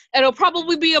 It'll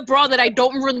probably be a bra that I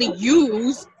don't really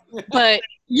use, but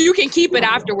you can keep it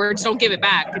afterwards. Don't give it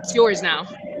back. It's yours now.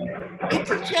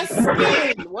 It's just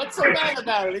skin. What's so bad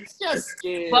about it? It's just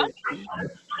skin. What?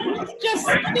 It's just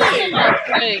skin.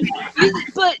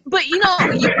 But you know,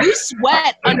 you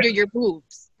sweat under your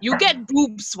boobs. You get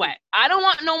boob sweat. I don't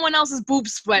want no one else's boob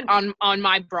sweat on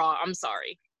my bra. I'm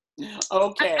sorry.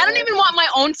 Okay. I don't even want my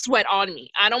own sweat on me.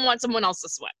 I don't want someone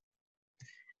else's sweat.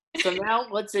 So now,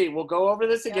 let's see. We'll go over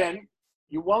this again.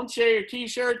 You won't share your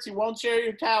T-shirts. You won't share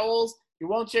your towels. You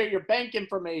won't share your bank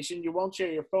information. You won't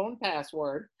share your phone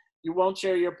password. You won't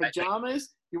share your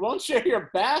pajamas. You won't share your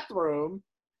bathroom.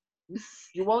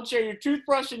 You won't share your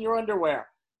toothbrush and your underwear.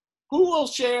 Who will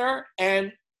share?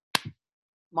 And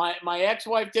my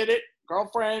ex-wife did it,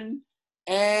 girlfriend,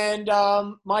 and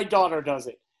my daughter does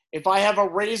it. If I have a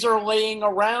razor laying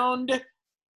around,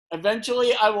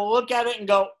 eventually I will look at it and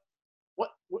go,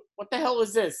 what the hell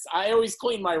is this? I always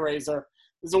clean my razor.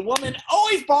 There's a woman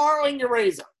always borrowing your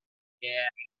razor. Yeah.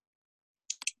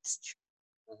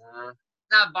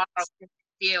 Not borrowing,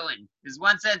 stealing. Because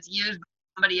once that's used by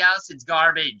somebody else, it's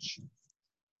garbage.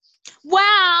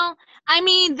 Well, I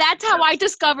mean, that's how I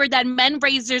discovered that men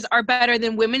razors are better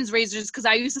than women's razors because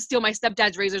I used to steal my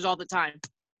stepdad's razors all the time.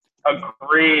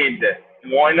 Agreed. 100%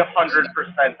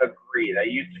 agreed. I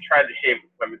used to try to shave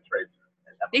with women's razors.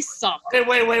 They suck. Hey,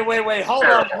 wait. Hold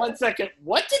on 1 second.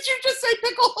 What did you just say,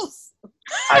 Pickles?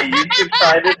 I used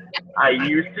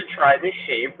to try to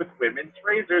shave with women's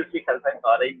razors because I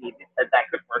thought that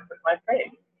could work with my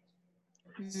face.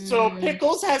 So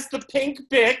Pickles has the pink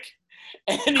pick,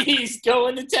 and he's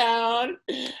going to town.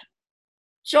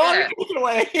 Sean, take it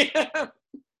away.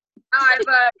 I've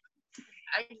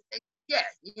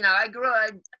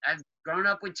grown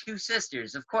up with two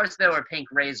sisters. Of course, there were pink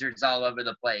razors all over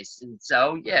the place. And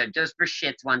so, yeah, just for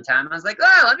shits one time, I was like,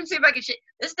 oh, let me see if I can shave.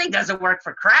 This thing doesn't work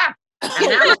for crap. And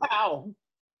now Wow.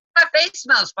 my face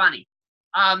smells funny.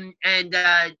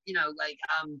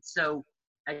 So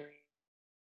I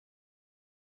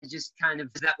just kind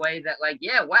of that way that like,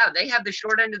 yeah, wow, they have the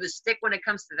short end of the stick when it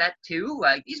comes to that too.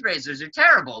 Like, these razors are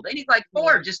terrible. They need like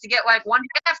 4 just to get like 1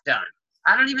 half done.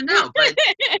 I don't even know, but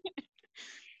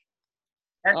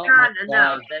that's not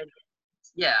no.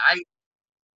 Yeah, I've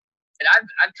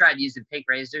tried using pink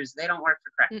razors. They don't work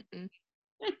for crap.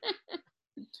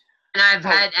 And I've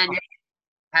had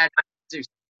my razors,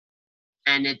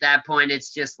 and at that point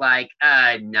it's just like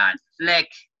not flick.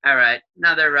 All right,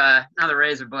 another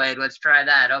razor blade. Let's try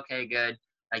that. Okay, good.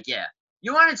 Like, yeah,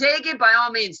 you want to take it? By all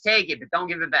means, take it, but don't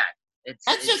give it back. That's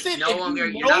just it. No longer.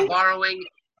 You're not borrowing.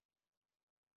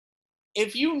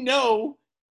 If you know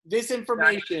this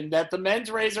information that the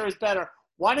men's razor is better,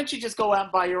 why don't you just go out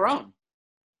and buy your own?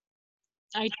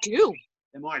 I do.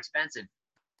 They're more expensive.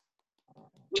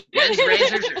 Men's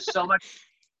razors are so much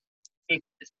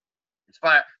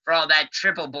for all that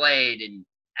triple blade and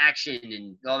action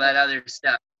and all that other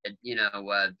stuff. That,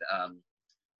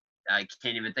 I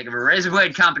can't even think of a razor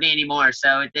blade company anymore,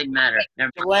 so it didn't matter.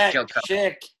 Never mind. Joke.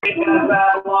 Chick.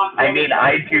 I mean,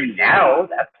 I do now,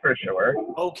 that's for sure.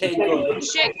 Okay, good.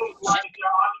 Chick.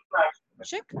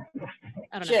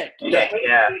 I don't know. Chick.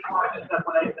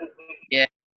 Yeah.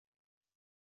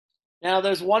 Now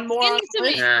there's one more on the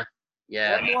list.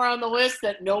 Yeah. One more on the list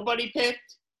that nobody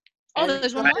picked. Oh,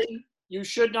 there's one more? You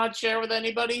should not share with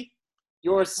anybody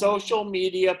your social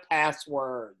media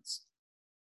passwords.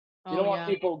 You don't want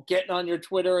people getting on your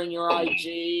Twitter and your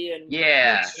IG and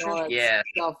all that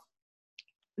stuff.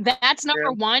 That's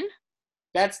number 1?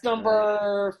 That's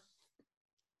number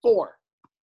 4.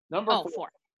 Number 4.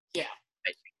 Yeah.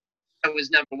 That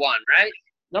was number 1, right?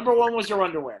 Number 1 was your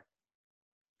underwear.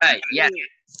 Right, yeah.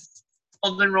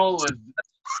 Golden rule of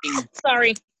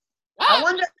Sorry. I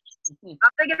wonder, I'm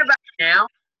thinking about it now.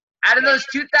 Out of those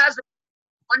 2,000, I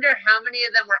wonder how many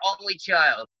of them were only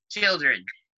children.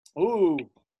 Ooh.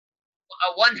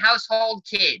 One household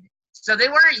kid. So they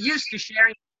weren't used to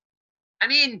sharing. I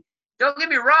mean, don't get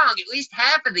me wrong, at least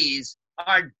half of these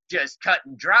are just cut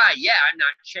and dry. Yeah, I'm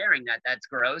not sharing that. That's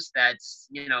gross. That's,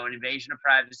 an invasion of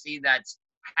privacy. That's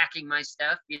hacking my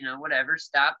stuff, whatever.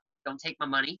 Stop. Don't take my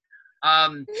money.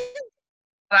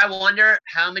 I wonder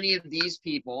how many of these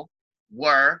people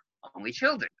were only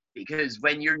children, because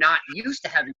when you're not used to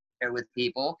having to share with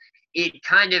people, it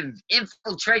kind of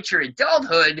infiltrates your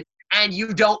adulthood, and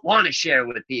you don't want to share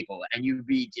with people, and you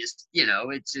be just,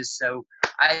 it's just so.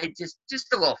 I just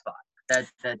a little thought that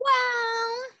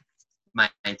Well, my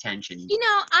attention.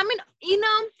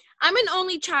 I'm an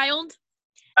only child,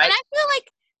 Right? and I feel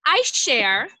like I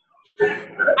share.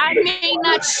 I may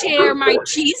not share my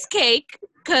cheesecake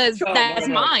because that's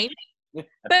mine, but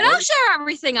I'll share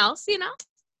everything else.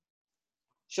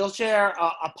 She'll share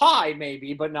a pie,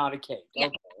 maybe, but not a cake. Yeah.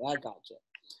 Okay, I gotcha.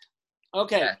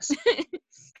 Okay. Yes.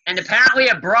 And apparently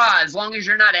a bra, as long as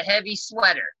you're not a heavy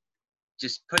sweater.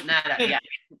 Just putting that out. Yeah.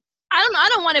 I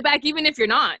don't want it back, even if you're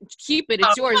not. Keep it.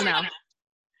 It's yours now.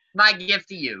 My gift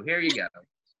to you. Here you go.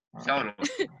 Totally.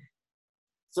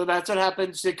 So that's what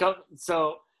happens.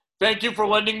 So thank you for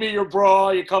lending me your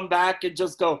bra. You come back and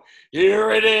just go,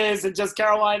 here it is. And just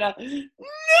Carolina, no!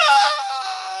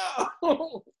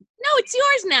 No, it's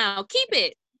yours now. Keep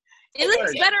it. It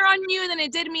looks better on you than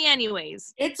it did me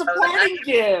anyways. It's a parting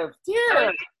gift.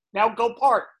 Here. Now go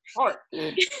part.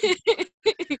 That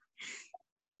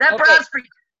bra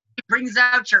brings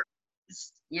out your,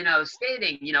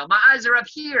 skating. My eyes are up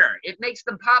here. It makes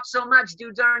them pop so much.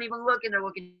 Dudes aren't even looking. They're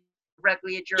looking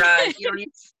directly at your eyes. You don't need.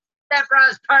 That bra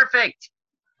is perfect.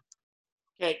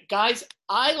 Okay, guys,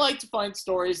 I like to find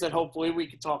stories that hopefully we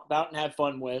can talk about and have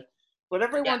fun with. But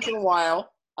every once in a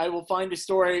while, I will find a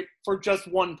story for just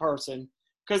one person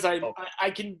because I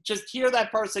can just hear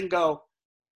that person go,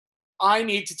 I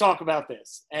need to talk about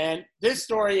this. And this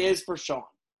story is for Sean.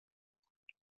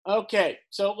 Okay,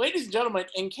 so ladies and gentlemen,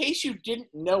 in case you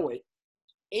didn't know it,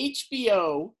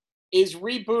 HBO is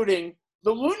rebooting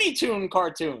the Looney Tune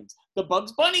cartoons, the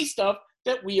Bugs Bunny stuff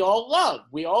that we all love.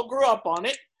 We all grew up on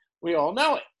it. We all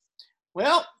know it.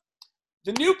 Well,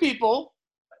 the new people,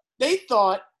 they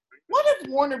thought, what if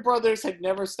Warner Brothers had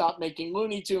never stopped making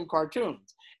Looney Tune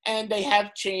cartoons? And they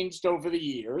have changed over the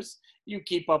years. You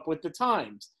keep up with the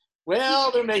times.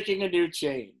 Well, they're making a new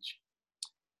change.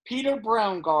 Peter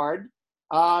Braungard,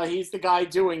 he's the guy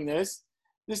doing this,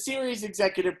 the series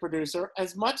executive producer.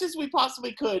 As much as we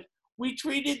possibly could, we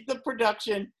treated the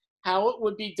production how it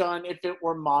would be done if it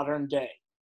were modern day.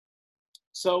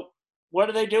 So what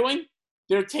are they doing?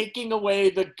 They're taking away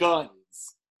the guns.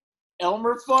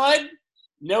 Elmer Fudd,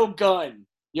 no gun.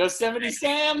 Yosemite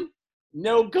Sam,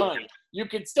 no gun. You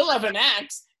could still have an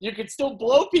axe. You could still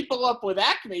blow people up with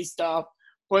Acme stuff,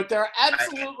 but there are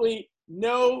absolutely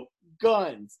no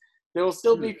guns. They will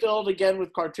still be filled again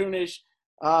with cartoonish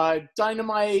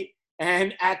dynamite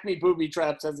and Acme booby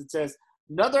traps, as it says.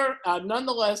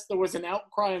 Nonetheless, there was an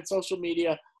outcry on social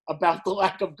media about the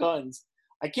lack of guns.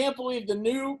 I can't believe the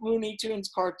new Looney Tunes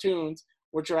cartoons,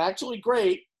 which are actually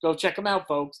great, go check them out,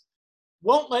 folks,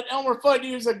 won't let Elmer Fudd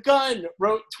use a gun,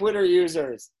 wrote Twitter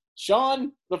users.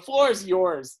 Sean, the floor is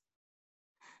yours.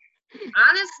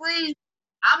 Honestly,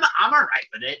 I'm all right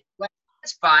with it.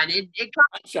 It's fine. I'm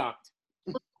shocked.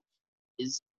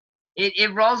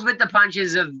 It rolls with the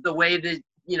punches of the way that,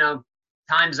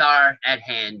 times are at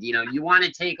hand. You want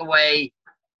to take away,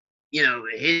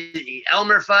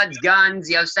 Elmer Fudd's guns.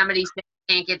 Yosemite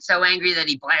can't get so angry that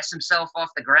he blasts himself off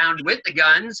the ground with the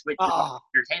guns, which is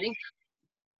entertaining.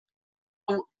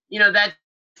 That's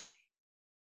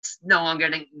no longer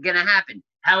going to happen.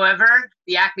 However,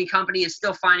 the Acme company is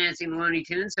still financing the Looney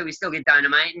Tunes, so we still get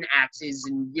dynamite and axes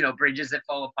and, bridges that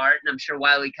fall apart. And I'm sure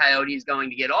Wile E. Coyote is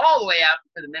going to get all the way out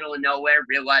to the middle of nowhere,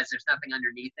 realize there's nothing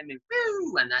underneath him, and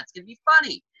woo, and that's going to be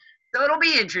funny. So it'll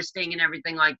be interesting and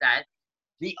everything like that.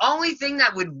 The only thing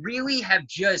that would really have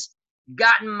just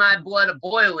gotten my blood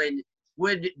a-boiling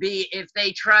would be if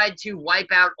they tried to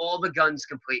wipe out all the guns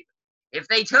completely. If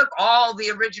they took all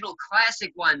the original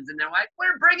classic ones and they're like,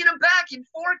 we're bringing them back in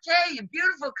 4K in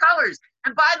beautiful colors.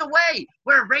 And by the way,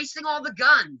 we're erasing all the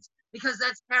guns because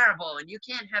that's terrible and you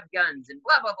can't have guns and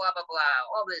blah, blah, blah, blah, blah.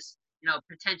 All this,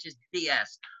 pretentious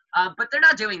BS. But they're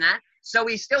not doing that. So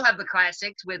we still have the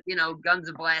classics with, guns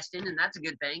a-blasting, and that's a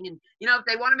good thing. And, if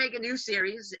they want to make a new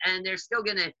series and they're still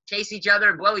going to chase each other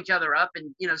and blow each other up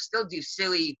and, still do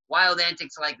silly, wild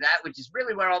antics like that, which is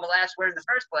really where all the laughs were in the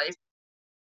first place.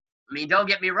 I mean, don't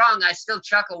get me wrong, I still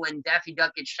chuckle when Daffy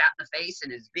Duck gets shot in the face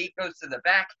and his beak goes to the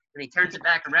back and he turns it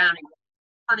back around.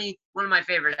 Funny, one of my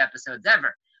favorite episodes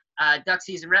ever. Duck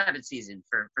season, rabbit season,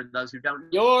 for those who don't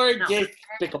know. You're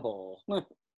despicable.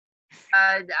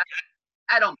 I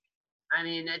don't. I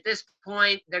mean, at this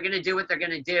point, they're going to do what they're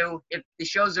going to do. If the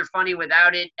shows are funny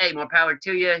without it, hey, more power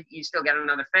to you. You still got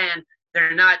another fan.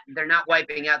 They're not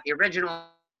wiping out the original.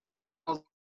 I'm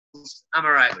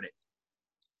all right with it.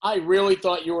 I really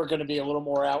thought you were going to be a little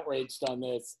more outraged on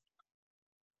this.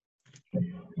 No,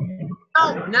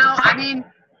 I mean,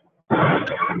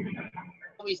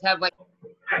 always have like,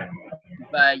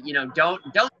 but don't.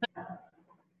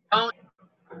 Oh,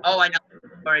 I know.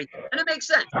 Sorry, and it makes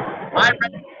sense. I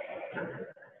read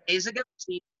days ago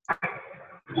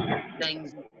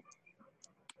things.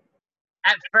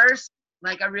 At first,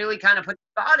 like I really kind of put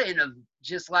thought in of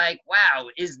just like, wow,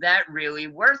 is that really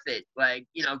worth it? Like,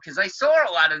 because I saw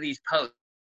a lot of these posts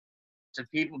of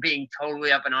people being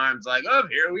totally up in arms, like, oh,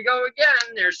 here we go again.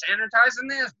 They're sanitizing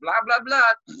this, blah blah blah.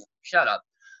 Shut up.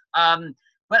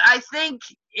 But I think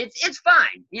it's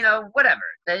fine. Whatever.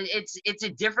 It's a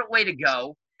different way to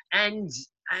go, and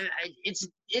it's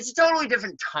a totally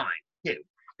different time too.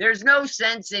 There's no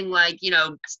sense in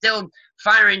still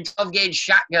firing 12-gauge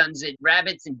shotguns at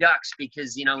rabbits and ducks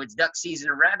because it's duck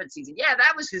season or rabbit season. Yeah,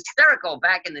 that was hysterical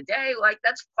back in the day. Like,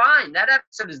 that's fine. That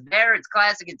episode is there. It's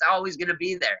classic. It's always going to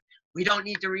be there. We don't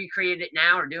need to recreate it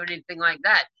now or do anything like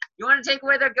that. You want to take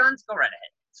away their guns? Go right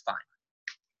ahead. It's fine.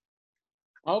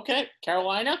 Okay,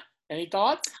 Carolina, any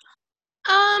thoughts?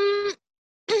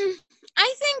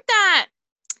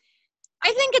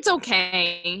 I think it's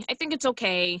okay. I think it's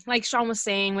okay. Like Sean was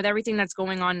saying, with everything that's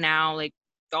going on now, like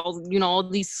all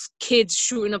these kids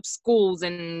shooting up schools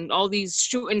and all these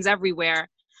shootings everywhere.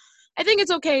 I think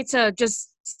it's okay to just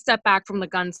step back from the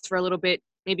guns for a little bit,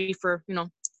 maybe for,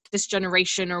 this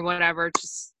generation or whatever,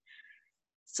 just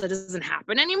so it doesn't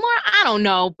happen anymore. I don't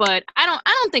know, but I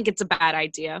don't think it's a bad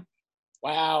idea.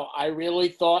 Wow, I really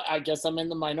thought, I guess I'm in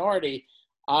the minority.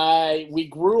 We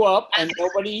grew up and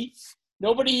nobody,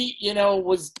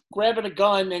 was grabbing a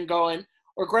gun and going,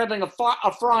 or grabbing a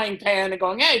frying pan and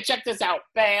going, hey, check this out,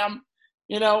 bam.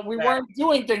 We weren't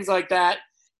doing things like that.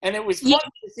 And it was fun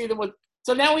to see them with,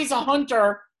 so now he's a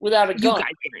hunter without a gun. You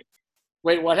guys didn't.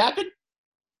 Wait, what happened?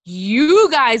 You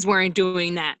guys weren't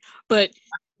doing that. But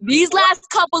these last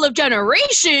couple of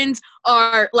generations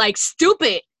are like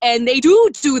stupid and they do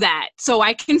that. So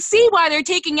I can see why they're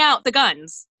taking out the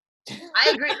guns. I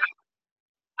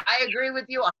agree with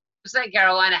you 100%,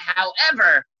 Carolina.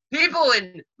 However, people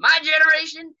in my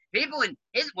generation, people in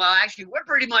his, well, actually, we're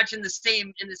pretty much in the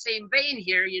same vein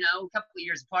here, a couple of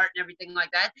years apart and everything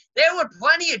like that. There were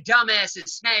plenty of dumbasses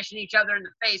smashing each other in the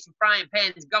face and frying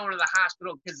pans going to the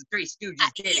hospital because the Three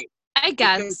Stooges did it. I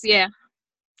guess, yeah.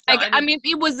 I mean,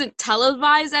 it wasn't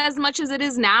televised as much as it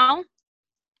is now.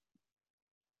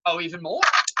 Oh, even more.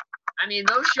 I mean,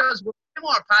 those shows were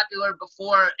more popular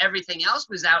before everything else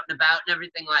was out and about and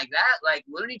everything like that. Like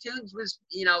Looney Tunes was,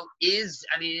 is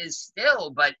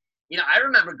still, but I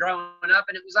remember growing up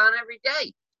and it was on every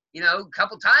day, a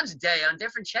couple times a day on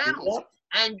different channels.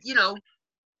 And,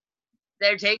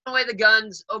 they're taking away the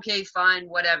guns. Okay, fine,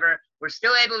 whatever. We're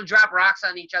still able to drop rocks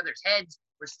on each other's heads.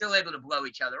 We're still able to blow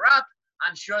each other up.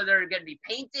 I'm sure there are going to be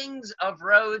paintings of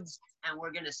roads and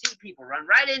we're going to see people run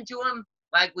right into them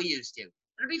like we used to.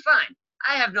 It'll be fine.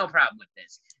 I have no problem with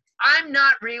this. I'm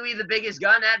not really the biggest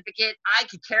gun advocate. I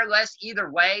could care less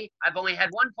either way. I've only had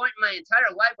one point in my entire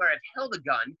life where I've held a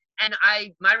gun, and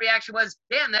my reaction was,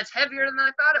 damn, that's heavier than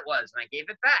I thought it was, and I gave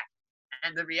it back.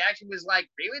 And the reaction was like,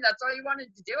 really? That's all you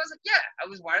wanted to do? I was like, yeah. I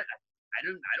was worried. I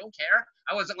don't care.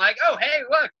 I wasn't like, oh, hey,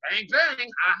 look, bang, bang,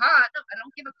 aha. No, I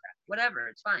don't give a crap. Whatever,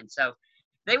 it's fine. So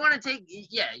they want to take,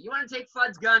 you want to take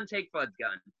Fudd's gun, take Fudd's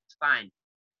gun. It's fine.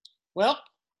 Well,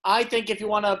 I think if you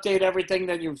want to update everything,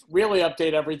 then you really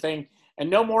update everything. And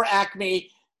no more Acme.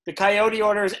 The Coyote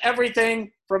orders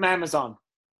everything from Amazon.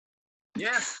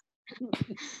 Yeah.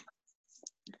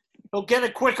 He'll get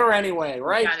it quicker anyway,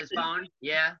 right? Got his phone.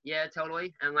 Yeah,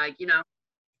 totally. And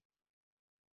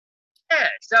yeah,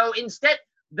 so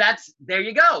there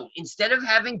you go. Instead of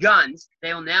having guns,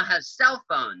 they will now have cell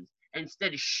phones. And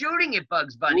instead of shooting at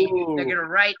Bugs Bunny, they're going to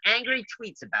write angry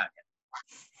tweets about him.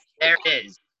 There it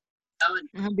is.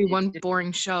 That'll be one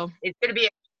boring show. It's going to be,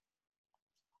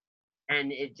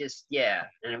 and it just,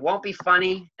 and it won't be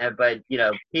funny, but,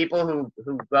 people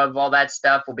who love all that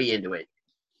stuff will be into it.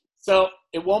 So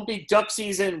it won't be duck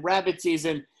season, rabbit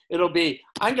season. It'll be,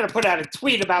 I'm going to put out a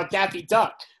tweet about Daffy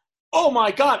Duck. Oh my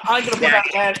God, I'm going to put out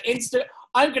an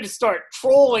I'm going to start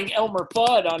trolling Elmer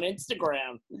Fudd on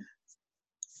Instagram.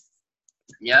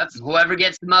 Yep, whoever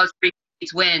gets the most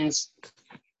retweets wins.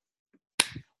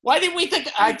 Why did we think?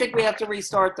 I think we have to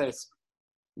restart this.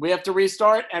 We have to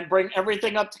restart and bring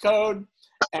everything up to code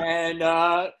and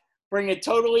bring it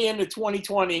totally into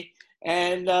 2020.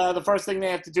 And the first thing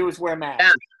they have to do is wear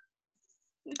masks.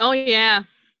 Yeah. Oh, yeah.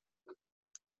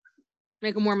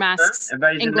 Make them wear masks.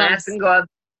 Everybody's in masks and gloves.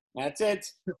 That's it.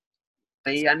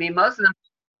 I mean, most of them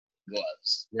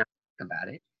gloves. Yeah. about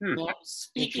it. Now,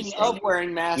 speaking Interesting. of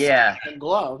wearing masks Yeah. and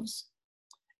gloves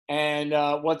and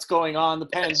what's going on, the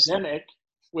pandemic,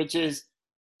 which is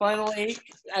finally,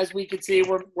 as we can see,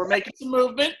 we're making some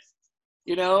movement.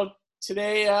 You know,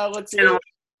 today, let's see,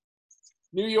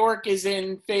 New York is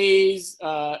in phase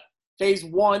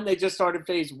 1. They just started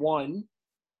phase 1.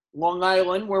 Long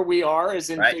Island, where we are, is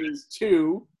in phase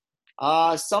 2.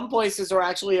 Some places are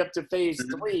actually up to phase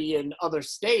 3 in other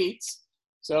states.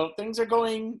 So things are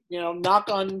going, knock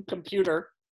on computer,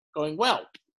 going well.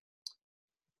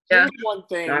 Yeah. Here's one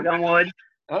thing. Knock on wood.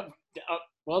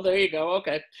 Well, there you go.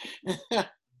 Okay.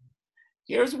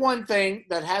 Here's one thing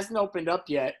that hasn't opened up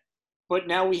yet, but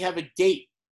now we have a date.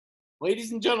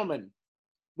 Ladies and gentlemen,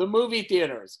 the movie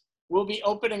theaters will be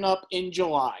opening up in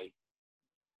July.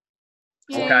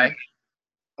 Okay.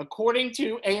 According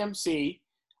to AMC,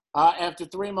 after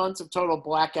 3 months of total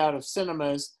blackout of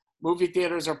cinemas, movie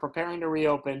theaters are preparing to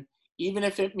reopen, even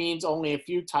if it means only a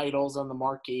few titles on the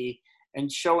marquee,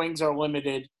 and showings are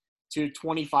limited to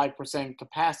 25%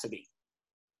 capacity.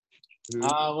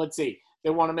 Let's see. They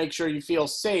want to make sure you feel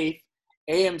safe.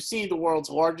 AMC, the world's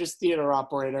largest theater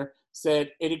operator,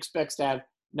 said it expects to have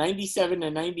 97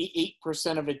 to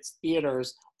 98% of its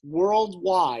theaters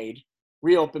worldwide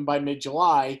reopen by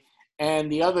mid-July.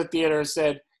 And the other theaters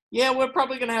said, yeah, we're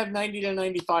probably going to have 90 to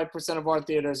 95% of our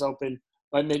theaters open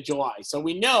by mid-July. So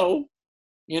we know,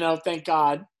 thank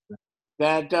God,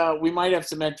 that we might have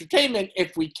some entertainment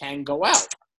if we can go out.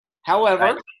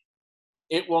 However,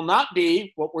 it will not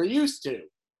be what we're used to,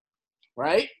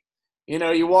 right?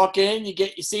 You walk in, you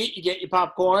get your seat, you get your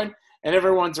popcorn, and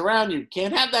everyone's around you.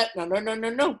 Can't have that.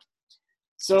 No.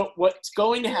 So what's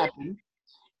going to happen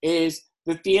is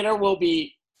the theater will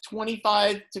be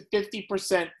 25 to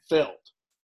 50% filled.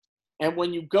 And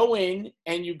when you go in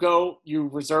and you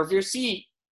reserve your seat.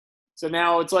 So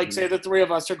now it's like, say the three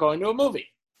of us are going to a movie.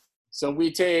 So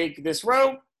we take this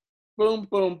row, boom,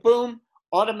 boom, boom.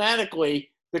 Automatically,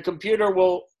 the computer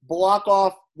will block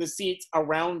off the seats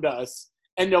around us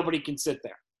and nobody can sit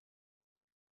there.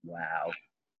 Wow.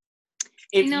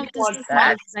 If this want does that,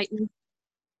 not excite me.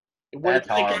 what That's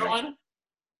do you think, horrible. Carolina?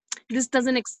 This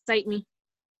doesn't excite me.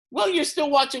 Well, you're still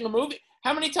watching a movie.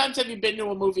 How many times have you been to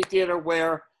a movie theater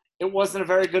where it wasn't a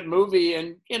very good movie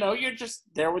and, you're just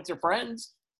there with your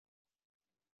friends?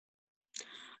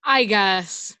 I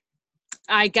guess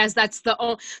that's the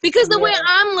only, because the way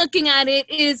I'm looking at it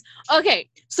is, okay,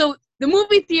 so the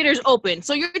movie theater's open.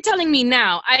 So you're telling me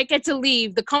now I get to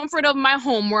leave the comfort of my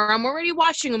home where I'm already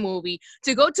watching a movie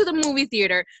to go to the movie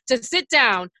theater to sit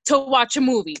down to watch a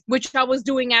movie, which I was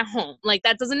doing at home. Like,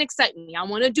 that doesn't excite me. I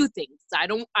want to do things. I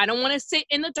don't want to sit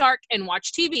in the dark and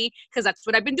watch TV because that's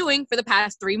what I've been doing for the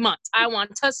past 3 months. I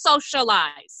want to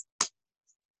socialize.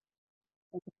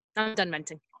 I'm done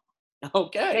venting.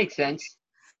 Okay. Makes sense.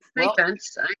 Well-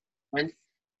 Makes sense.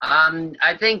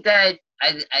 I think that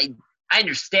I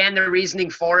understand the reasoning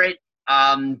for it,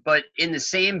 but in the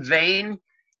same vein,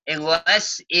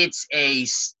 unless it's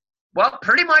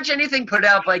pretty much anything put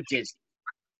out by Disney.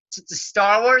 It's a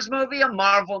Star Wars movie, a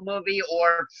Marvel movie,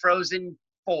 or Frozen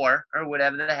 4, or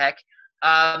whatever the heck,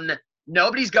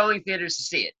 nobody's going theaters to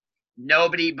see it.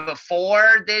 Nobody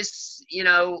before this,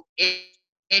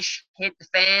 ish hit the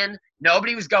fan,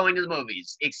 nobody was going to the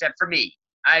movies except for me.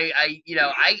 I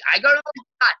go to the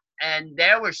lot, and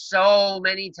there were so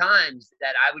many times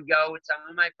that I would go with some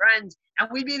of my friends, and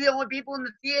we'd be the only people in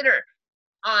the theater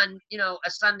on, a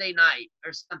Sunday night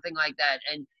or something like that.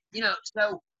 And,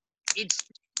 so it's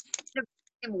the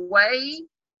same way,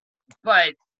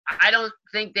 but I don't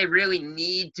think they really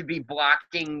need to be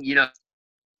blocking,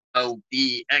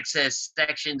 the excess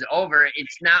sections over.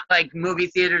 It's not like movie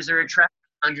theaters are attracting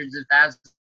hundreds of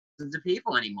thousands of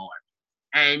people anymore.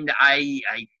 And I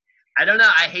don't know.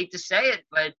 I hate to say it,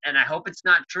 and I hope it's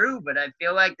not true, but I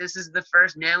feel like this is the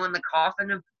first nail in the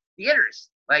coffin of theaters.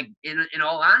 Like, in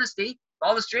all honesty,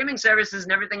 all the streaming services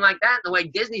and everything like that, and the way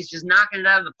Disney's just knocking it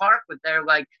out of the park with their,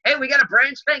 like, hey, we got a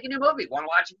brand spanking new movie. Want to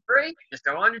watch it free? Just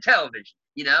go on your television.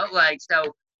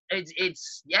 So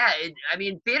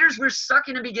theaters were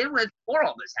sucking to begin with before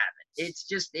all this happened. It's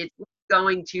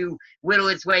going to whittle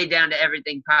its way down to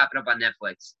everything popping up on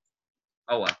Netflix.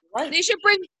 Oh, well. Right. They should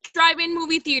bring drive-in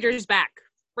movie theaters back.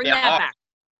 Bring that back.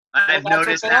 I've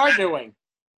noticed what they are doing.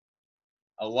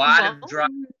 a lot of drive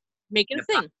Make it a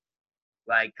thing.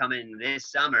 like coming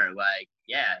this summer. Like,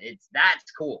 yeah,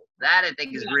 that's cool. That I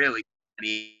think is really.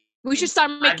 We should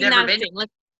start making that a thing. Let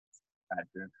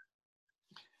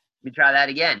me try that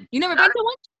again. You never been to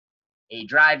one? A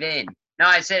drive-in. No,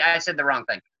 I said the wrong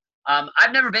thing.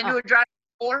 I've never been to a drive-in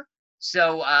before,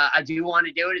 so I do want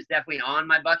to do it. It's definitely on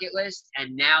my bucket list.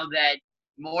 And now that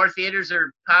more theaters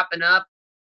are popping up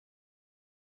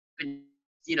and,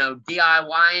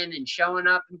 DIYing and showing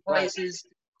up in places,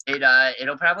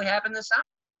 it'll probably happen this summer.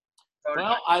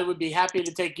 Well, I would be happy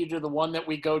to take you to the one that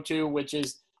we go to, which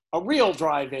is a real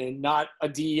drive-in, not a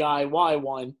DIY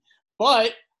one.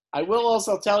 But I will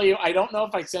also tell you, I don't know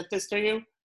if I sent this to you.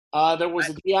 There was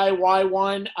a DIY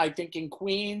one, I think, in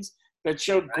Queens that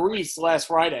showed Grease last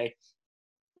Friday.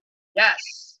 Yes.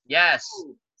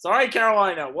 Sorry,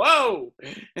 Carolina. Whoa.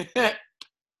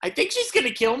 I think she's going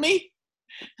to kill me.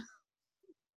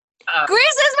 Grease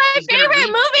is my favorite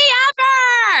movie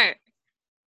ever!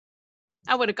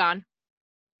 I would have gone.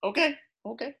 Okay.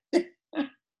 Well,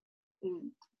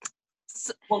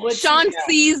 Sean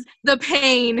sees the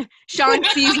pain. Sean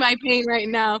sees my pain right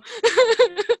now.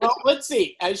 Well, let's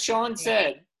see. As Sean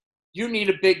said, you need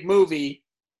a big movie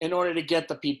in order to get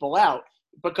the people out.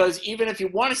 Because even if you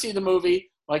want to see the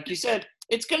movie, like you said,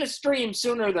 it's going to stream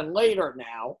sooner than later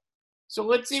now. So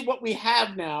let's see what we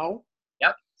have now.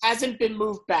 Yep. Hasn't been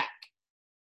moved back.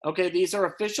 Okay, these are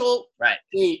official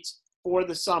dates for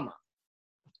the summer.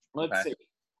 Let's see.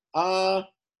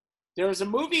 There's a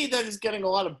movie that is getting a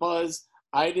lot of buzz.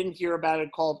 I didn't hear about it,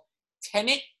 called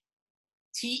Tenet.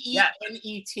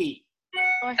 Tenet. Oh,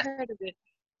 I heard of it.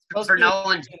 For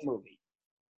Nolan's movie.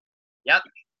 Yep,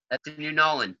 that's a new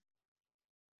Nolan.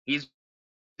 He's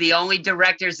the only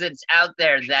directors that's out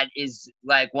there that is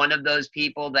like one of those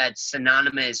people that's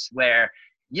synonymous where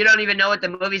you don't even know what the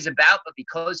movie's about, but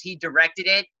because he directed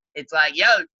it, it's like,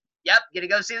 gonna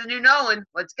go see the new Nolan.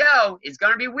 Let's go. It's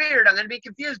gonna be weird. I'm gonna be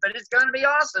confused, but it's gonna be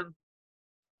awesome.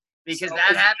 Because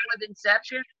that happened with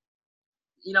Inception.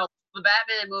 The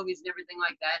Batman movies and everything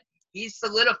like that. He's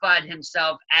solidified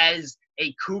himself as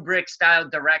a Kubrick-style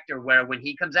director where when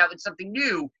he comes out with something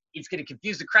new, it's going to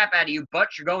confuse the crap out of you,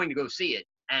 but you're going to go see it.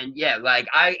 And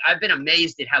I've been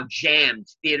amazed at how jammed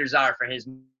theaters are for his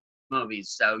movies.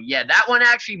 So that one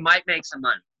actually might make some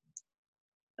money.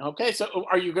 Okay, so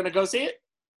are you going to go see it?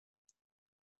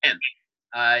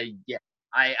 Yeah.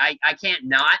 I can't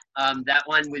not. That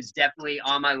one was definitely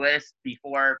on my list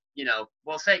before,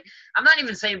 we'll say, I'm not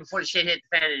even saying before the shit hit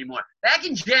the fan anymore. Back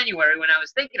in January when I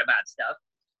was thinking about stuff,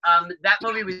 that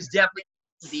movie was definitely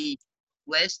on the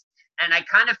list. And I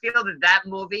kind of feel that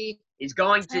movie is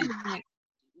going to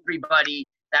everybody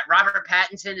that Robert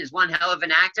Pattinson is one hell of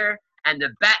an actor. And the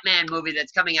Batman movie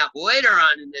that's coming out later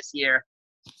on in this year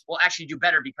will actually do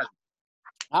better because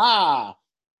of it.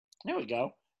 There we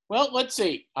go. Well, let's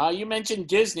see. You mentioned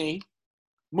Disney.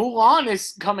 Mulan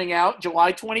is coming out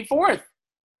July 24th.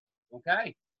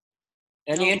 Okay.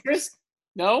 Any interest?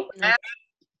 No? I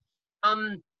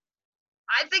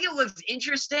think it looks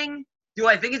interesting. Do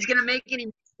I think it's going to make any?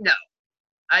 No.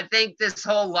 I think this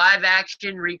whole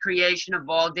live-action recreation of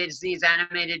all Disney's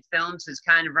animated films has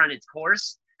kind of run its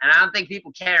course, and I don't think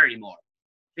people care anymore.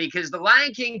 Because The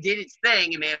Lion King did its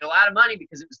thing and made a lot of money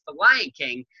because it was The Lion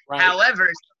King. Right.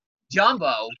 However,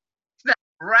 Jumbo fell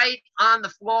right on the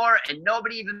floor and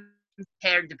nobody even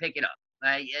cared to pick it up.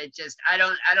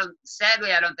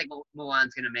 Sadly, I don't think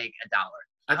Mulan's going to make $1.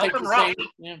 I hope I'm wrong.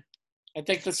 I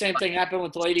think the same thing happened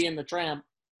with Lady and the Tramp.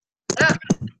 Yeah.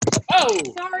 Oh!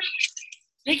 Sorry.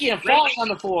 Speaking of falling on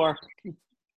the floor.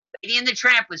 Lady and the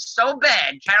Tramp was so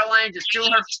bad, Caroline just threw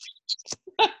her.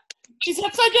 She's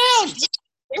upside down.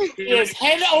 She is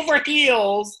head over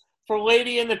heels for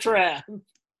Lady and the Tramp.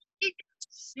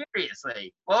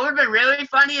 Seriously. What would have been really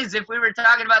funny is if we were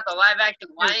talking about the live-action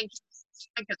Lion King,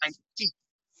 because I see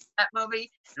that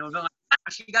movie, and it would be like, wow,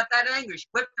 she got that angry. She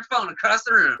flipped her phone across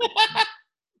the room.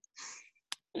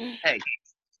 Hey.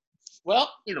 Well,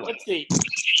 let's see.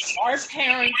 Are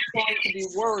parents going to be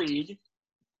worried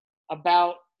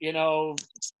about,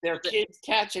 their kids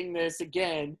catching this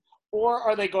again, or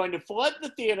are they going to flood the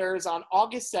theaters on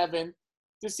August 7th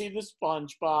to see the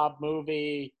SpongeBob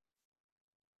movie?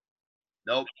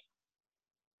 Nope.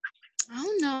 I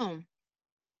don't know.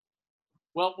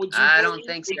 Well, would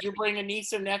you bring a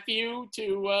niece or nephew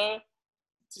to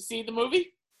see the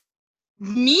movie?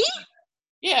 Me?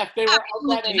 Yeah, if they were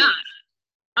absolutely not.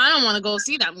 I don't want to go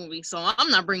see that movie, so I'm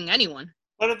not bringing anyone.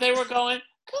 But if they were going,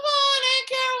 come on, Aunt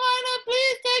Carolina,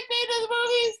 please take me to the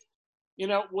movies.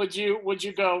 Would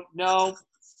you go, no?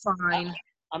 Fine.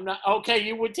 I'm not. Okay,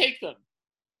 you would take them.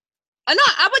 No,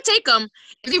 I would take them.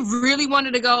 If they really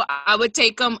wanted to go, I would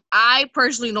take them. I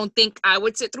personally don't think I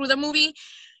would sit through the movie.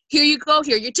 Here you go.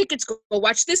 Here are your tickets. Go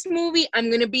watch this movie. I'm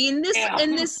going to be in this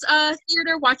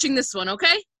theater watching this one,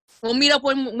 okay? We'll meet up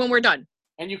when we're done.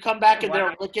 And you come back and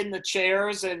they're licking the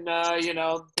chairs and, there you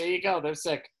go. They're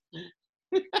sick.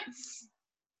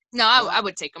 No, I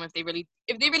would take them if they really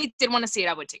did want to see it.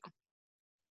 I would take them.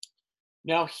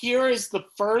 Now, here is the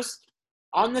first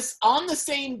on the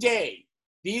same day,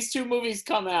 these two movies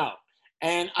come out,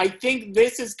 and I think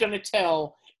this is going to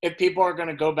tell if people are going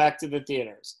to go back to the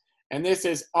theaters. And this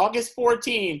is August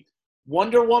 14th,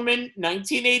 Wonder Woman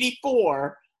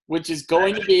 1984, which is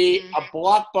going to be a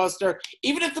blockbuster.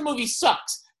 Even if the movie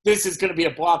sucks, this is going to be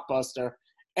a blockbuster.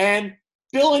 And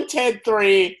Bill and Ted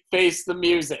 3 Face the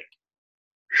Music.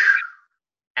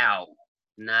 Ow.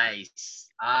 Nice.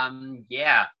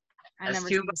 Yeah. I never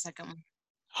seen the second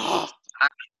one.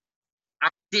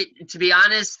 To be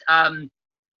honest,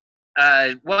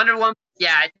 Wonder Woman,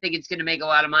 yeah, I think it's going to make a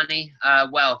lot of money.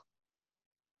 Well,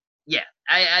 yeah,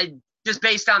 I just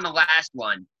based on the last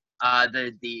one,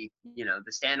 the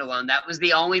standalone, that was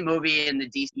the only movie in the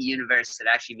DC universe that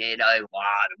actually made a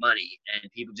lot of money,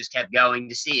 and people just kept going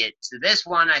to see it. So this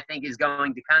one, I think, is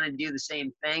going to kind of do the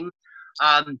same thing.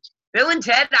 Bill and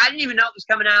Ted, I didn't even know it was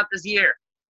coming out this year.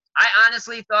 I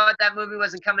honestly thought that movie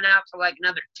wasn't coming out for like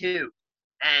another 2.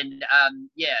 And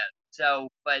so,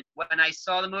 but when I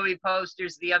saw the movie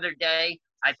posters the other day,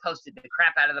 I posted the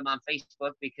crap out of them on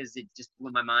Facebook because it just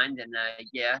blew my mind. And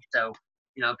so,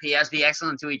 P.S. be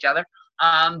excellent to each other.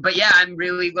 But yeah, I'm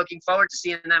really looking forward to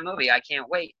seeing that movie. I can't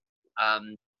wait.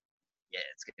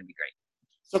 It's going to be great.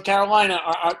 So Carolina,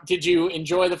 did you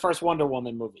enjoy the first Wonder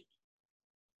Woman movie?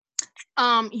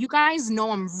 You guys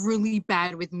know I'm really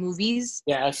bad with movies.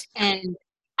 Yes. And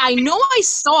I know I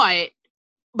saw it,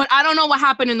 but I don't know what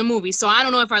happened in the movie, so I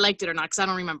don't know if I liked it or not because I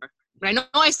don't remember. But I know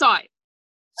I saw it.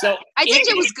 So I think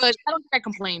it was good. I don't think I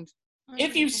complained.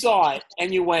 If you saw it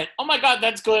and you went, "Oh my God,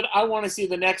 that's good. I want to see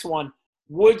the next one,"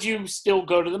 would you still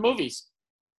go to the movies,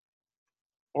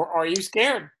 or are you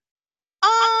scared?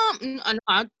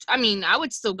 I mean, I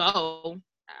would still go.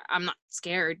 I'm not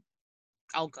scared.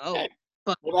 I'll go. Okay.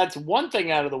 But Well, that's one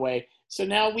thing out of the way. So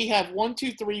now we have 1,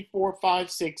 2, 3, 4, 5,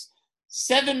 6,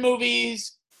 7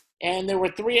 movies, and there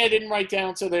were 3 I didn't write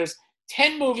down. So there's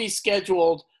 10 movies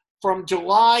scheduled from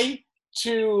July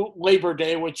to Labor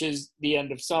Day, which is the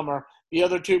end of summer. The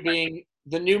other 2 being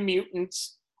The New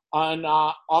Mutants on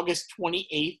August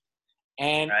 28th,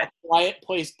 and A Quiet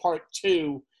Place Part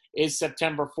 2 is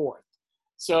September 4th.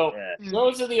 So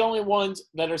those are the only ones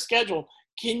that are scheduled.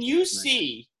 Can you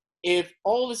see if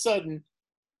all of a sudden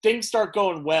things start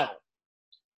going well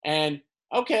and,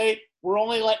 okay, we're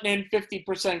only letting in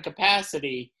 50%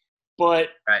 capacity, but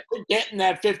we're getting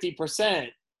that 50%.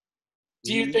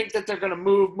 Do you think that they're going to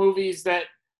move movies that,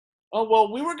 oh,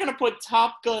 well, we were going to put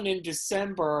Top Gun in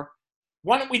December.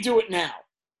 Why don't we do it now?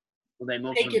 Will they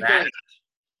move from that?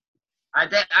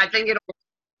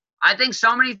 I think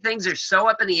so many things are so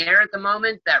up in the air at the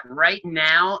moment that right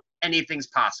now anything's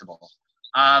possible.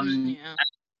 I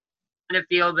kind of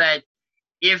feel that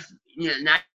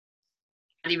not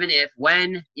even if,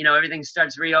 when, everything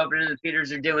starts reopening, the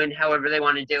theaters are doing however they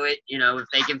want to do it, if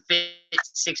they can fit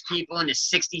 6 people in a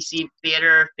 60-seat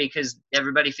theater because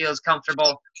everybody feels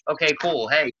comfortable, okay, cool.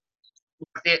 Hey,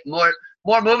 more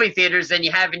movie theaters than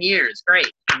you have in years.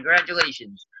 Great.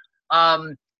 Congratulations.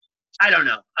 I don't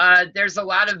know. There's a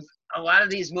lot of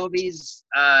these movies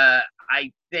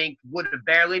I think would have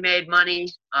barely made money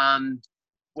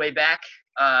way back.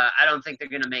 I don't think they're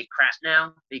going to make crap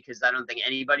now because I don't think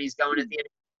anybody's going to theater.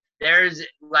 There's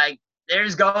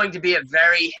going to be a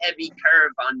very heavy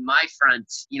curve on my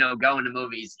front, going to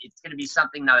movies. It's going to be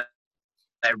something that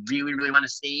I really, really want to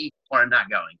see, or I'm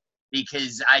not going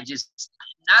because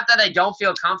not that I don't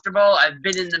feel comfortable. I've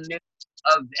been in the midst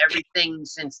of everything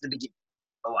since the beginning.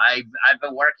 So I've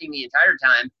been working the entire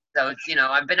time. So it's,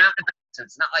 I've been out, so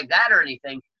it's not like that or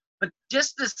anything. But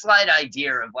just the slight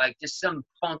idea of just some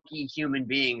funky human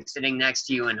being sitting next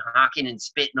to you and hawking and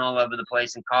spitting all over the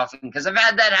place and coughing, because I've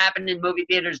had that happen in movie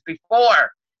theaters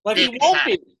before. But he won't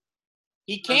be.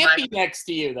 He can't be next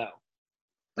to you, though.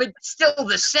 But still,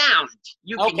 the sound,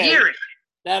 you can hear it.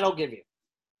 That'll give you.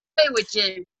 Which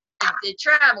is, it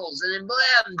travels and then blah,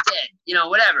 I'm dead,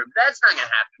 whatever. But that's not going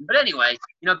to happen. But anyway,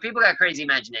 people got crazy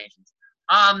imaginations.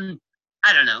 I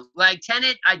don't know. Like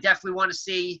Tenet, I definitely want to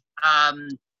see.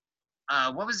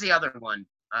 What was the other one?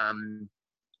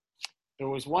 There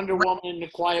was Wonder Woman, A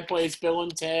Quiet Place, Bill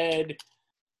and Ted,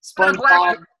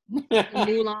 SpongeBob.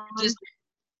 Just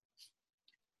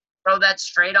throw that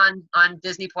straight on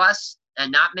Disney Plus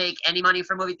and not make any money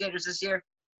for movie theaters this year?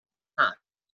 Huh.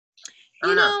 I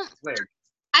don't know. It's weird.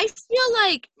 I feel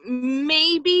like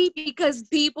maybe because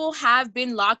people have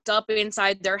been locked up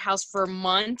inside their house for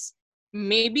months,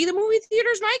 maybe the movie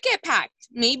theaters might get packed.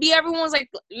 Maybe everyone's like,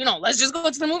 let's just go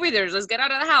to the movie theaters. Let's get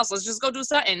out of the house. Let's just go do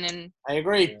something. And I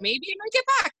agree. Maybe it might get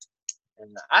packed.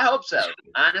 I hope so.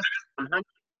 Honestly, 100%.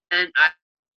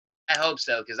 I hope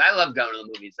so, because I love going to the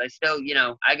movies. I still,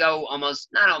 I go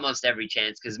not almost every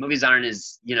chance, because movies aren't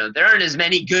as, there aren't as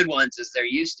many good ones as there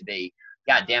used to be.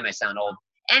 God damn, I sound old.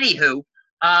 Anywho,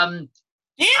 Damn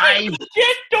it,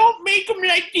 just don't make them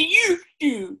like they used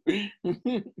to.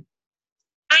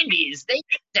 90s, they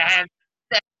used to have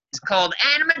things called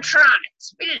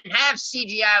animatronics. We didn't have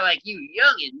CGI like you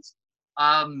youngins.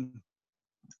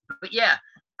 But yeah,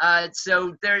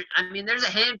 so there's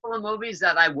a handful of movies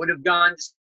that I would have gone to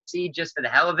see just for the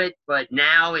hell of it, but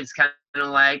now it's kind of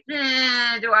like, do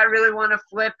I really want to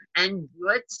flip? And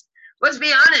let's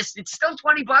be honest, it's still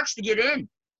 $20 to get in.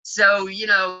 So,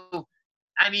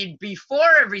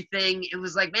 before everything, it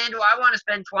was like, man, do I want to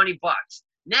spend $20?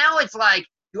 Now it's like,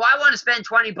 do I want to spend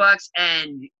 $20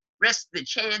 and risk the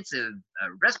chance of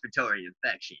a respiratory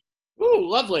infection? Ooh,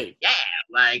 lovely. Yeah,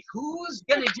 like who's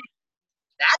gonna do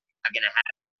that? Not gonna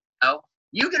happen. Oh,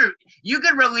 you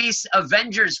could release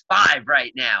Avengers 5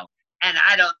 right now, and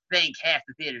I don't think half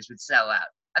the theaters would sell out.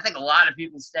 I think a lot of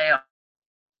people stay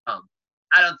home.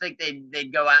 I don't think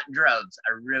they'd go out in droves.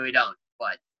 I really don't.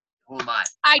 But who am I?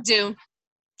 I do.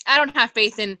 I don't have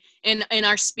faith in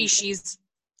our species.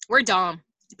 We're dumb.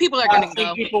 People are going to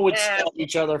go. People would sell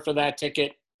each other for that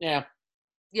ticket. Yeah.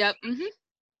 Yep.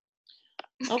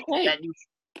 Mm-hmm. Okay. That you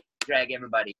drag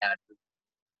everybody out.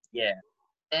 Yeah.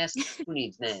 Masks? Who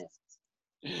needs masks?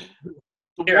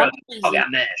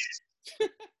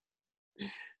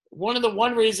 One of the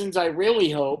reasons I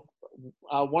really hope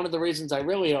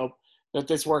that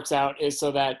this works out is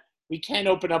so that we can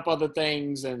open up other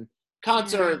things and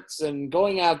concerts and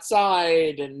going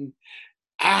outside and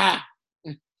have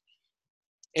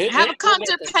a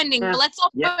concert pending, but let's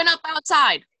open up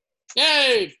outside.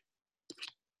 Yay!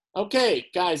 Okay,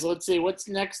 guys, let's see what's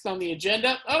next on the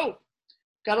agenda. Oh,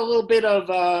 got a little bit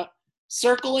of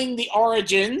circling the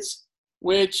origins,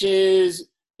 which is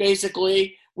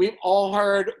basically we've all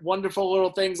heard wonderful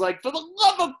little things like "for the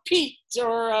love of Pete"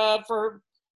 or for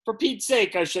Pete's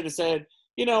sake, I should have said.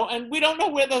 And we don't know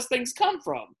where those things come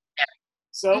from.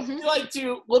 So we like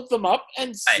to look them up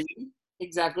and see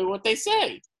exactly what they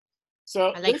say.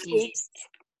 So I like these.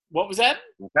 What was that?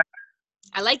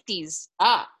 I like these.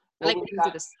 I like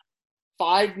these.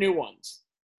 5 new ones.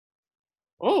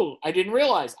 Oh, I didn't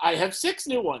realize. I have 6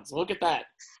 new ones. Look at that.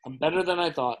 I'm better than I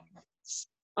thought.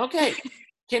 Okay.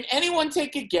 Can anyone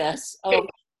take a guess of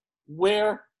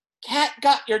where "Cat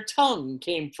Got Your Tongue"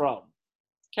 came from?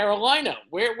 Carolina,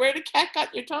 where did "Cat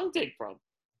Got Your Tongue" take from?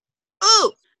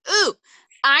 Ooh.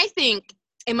 I think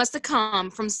it must have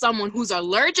come from someone who's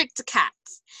allergic to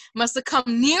cats. Must have come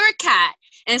near a cat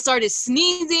and started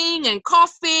sneezing and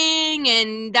coughing,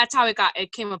 and that's how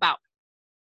it came about.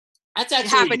 That's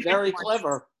actually very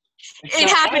clever. It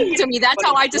happened to me. That's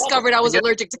how I discovered I was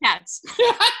allergic to cats.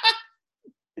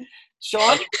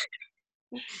 Sean?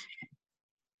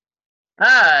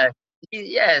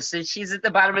 Yes, and she's at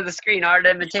the bottom of the screen, art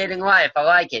imitating life. I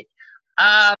like it.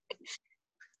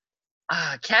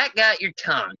 Cat Got Your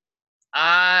Tongue.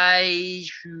 I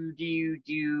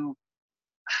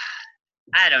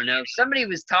don't know. Somebody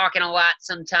was talking a lot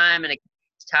sometime, and I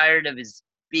was tired of his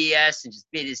BS and just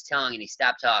bit his tongue, and he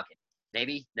stopped talking.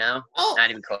 Maybe? No? Oh, not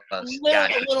even close. A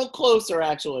little closer,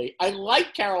 actually. I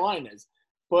like Carolinas,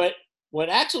 but what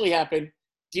actually happened,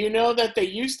 do you know that they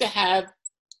used to have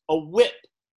a whip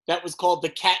that was called the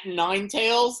Cat and Nine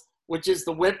Tails, which is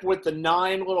the whip with the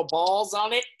 9 little balls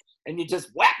on it, and you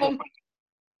just whap them?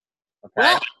 Okay.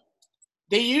 Well,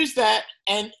 they used that,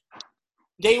 and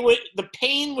the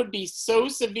pain would be so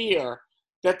severe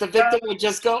that the victim would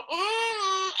just go,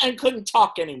 and couldn't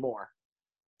talk anymore.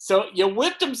 So you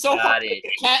whipped them so hard with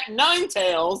the Cat and Nine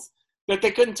Tails that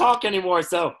they couldn't talk anymore.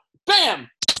 So, bam!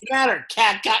 What's the matter?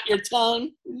 Cat got your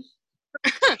tongue?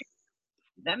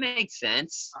 That makes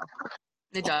sense.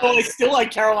 It does. Oh, I still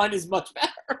like Carolina's much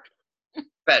better.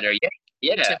 Better,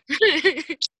 yeah.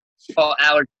 Oh,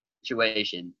 our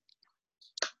situation.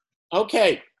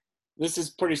 Okay, this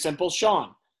is pretty simple.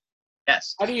 Sean,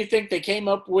 yes. How do you think they came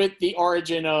up with the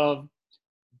origin of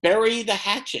bury the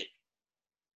hatchet?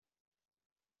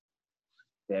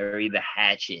 Bury the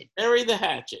hatchet. Bury the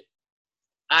hatchet.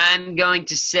 I'm going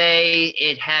to say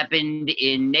it happened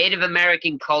in Native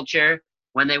American culture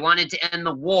when they wanted to end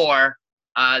the war.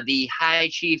 The high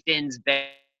chieftains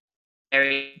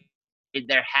buried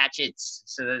their hatchets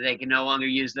so that they can no longer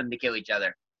use them to kill each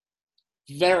other.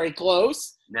 Very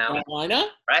close. No. Carolina?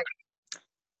 Right?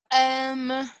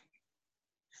 I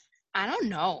don't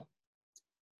know.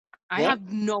 I What?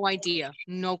 have no idea.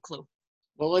 No clue.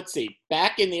 Well, let's see.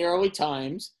 Back in the early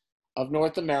times of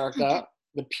North America,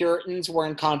 the Puritans were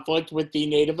in conflict with the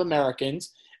Native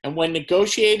Americans, and when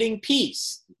negotiating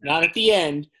peace, not at the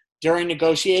end, during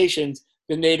negotiations,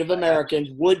 the Native Americans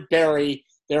would bury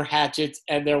their hatchets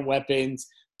and their weapons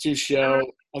to show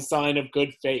a sign of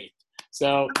good faith.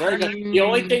 So very good. The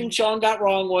only thing Sean got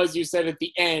wrong was you said at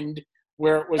the end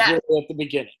where it was really at the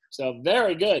beginning. So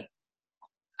very good.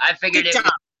 I figured it.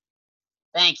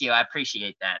 Thank you. I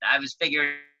appreciate that. I was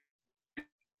figuring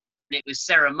it was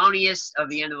ceremonious of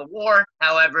the end of the war.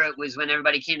 However, it was when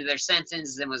everybody came to their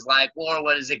senses and was like, war,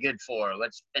 what is it good for?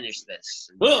 Let's finish this.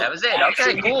 That was it.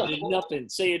 Okay, cool. Nothing.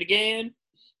 Say it again.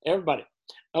 Everybody.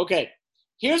 Okay.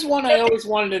 Here's one I always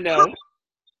wanted to know.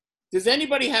 Does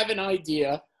anybody have an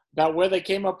idea about where they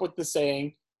came up with the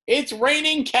saying, it's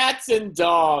raining cats and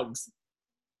dogs?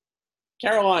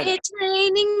 Carolina. It's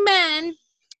raining men.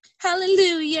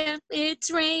 Hallelujah.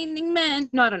 It's raining men.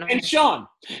 No, I don't know. And Sean.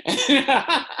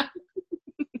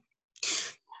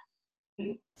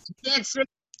 Can't say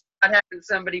about having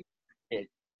somebody. I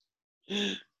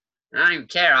don't even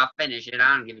care. I'll finish it.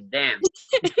 I don't give a damn.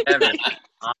 Ever.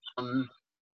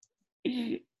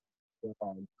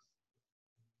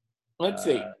 Let's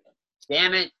see.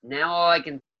 Damn it. Now all I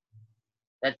can.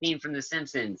 That theme from The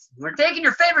Simpsons. We're taking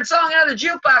your favorite song out of the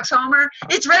jukebox, Homer.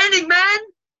 It's raining, man.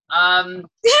 I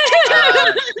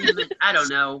don't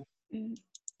know.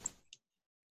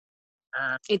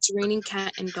 It's raining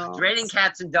cat and dogs. It's raining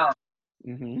cats and dogs.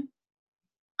 Mm-hmm.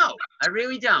 No, I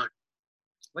really don't.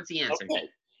 What's the answer? Okay.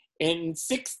 In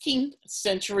 16th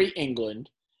century England,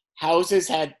 houses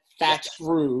had thatched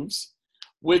roofs,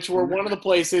 which were one of the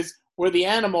places where the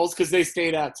animals, because they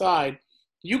stayed outside,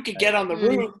 you could get on the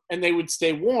roof and they would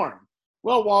stay warm.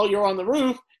 Well, while you're on the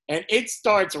roof and it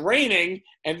starts raining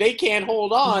and they can't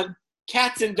hold on,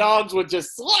 cats and dogs would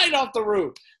just slide off the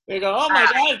roof. They go, oh my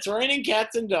God, it's raining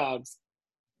cats and dogs.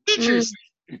 Interesting.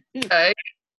 Okay.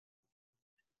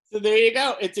 So there you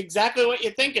go. It's exactly what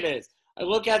you think it is. I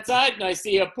look outside and I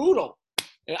see a poodle.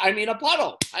 I mean a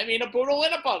puddle. I mean a poodle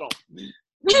in a puddle.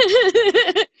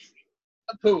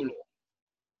 A poodle.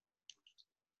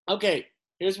 Okay,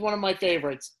 here's one of my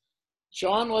favorites.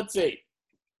 Sean, let's see.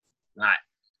 All right.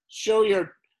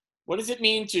 What does it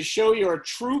mean to show your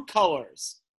true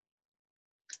colors?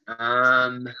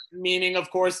 Meaning,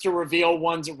 of course, to reveal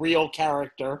one's real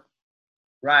character.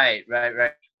 Right.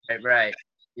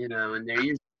 You know, and they're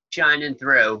usually shining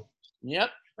through. Yep.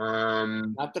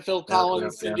 Not the Phil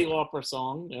Collins, Cyndi Lauper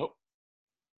song. Nope.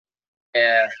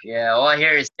 Yeah. All I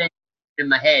hear is in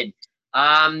my head.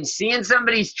 Seeing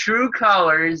somebody's true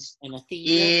colors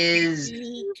is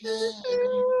true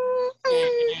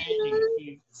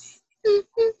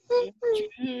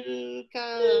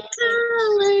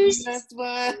colors. That's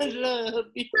why I love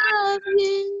you.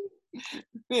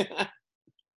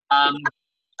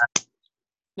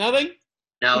 Nothing?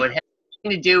 No, it has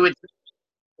something to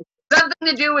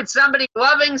do with somebody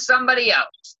loving somebody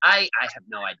else. I have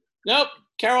no idea. Nope.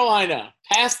 Carolina,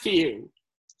 pass to you.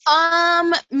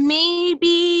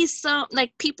 Maybe some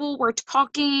people were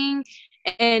talking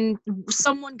and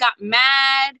someone got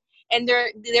mad and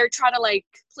they're trying to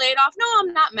play it off. No,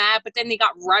 I'm not mad, but then they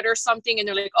got red or something and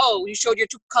they're like, oh, you showed your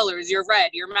two colors. You're red.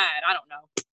 You're mad. I don't know.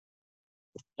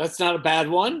 That's not a bad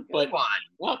one, but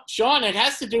well, Sean, it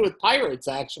has to do with pirates,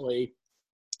 actually.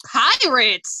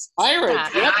 Pirates.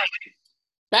 Yep.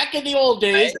 Back in the old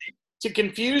days, to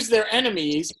confuse their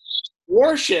enemies,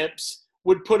 warships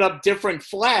would put up different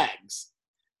flags.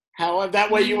 However, that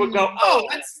way you would go, oh,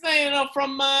 that's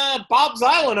from Bob's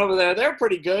Island over there. They're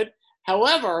pretty good.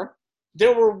 However,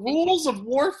 there were rules of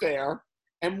warfare,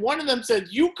 and one of them said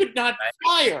you could not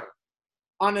fire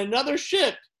on another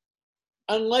ship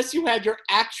unless you had your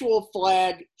actual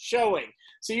flag showing.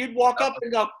 So you'd walk up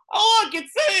and go, oh, look,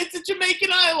 it's a Jamaican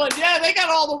island. Yeah, they got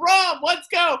all the rum. Let's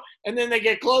go. And then they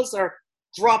get closer,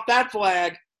 drop that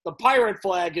flag. The pirate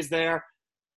flag is there.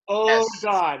 Oh,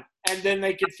 God. And then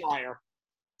they can fire.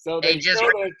 So they show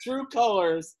their true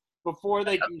colors before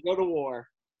they can go to war.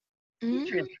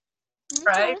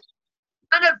 Right?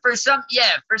 Kind of for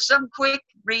some quick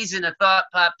reason, a thought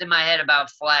popped in my head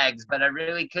about flags, but I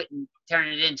really couldn't turn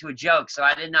it into a joke, so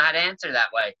I didn't know how to answer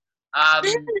that way.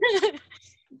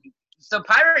 So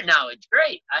pirate knowledge,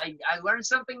 great. I learned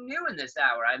something new in this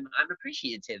hour. I'm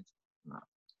appreciative.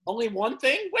 Only one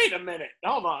thing? Wait a minute.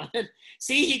 Hold on.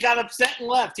 See, he got upset and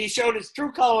left. He showed his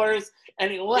true colors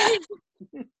and he left.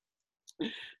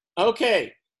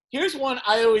 Okay. Here's one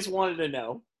I always wanted to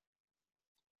know.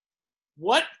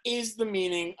 What is the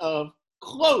meaning of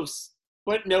close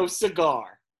but no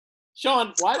cigar?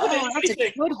 Sean, why would anybody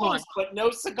say close but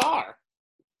no cigar?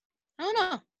 I don't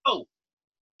know. Oh,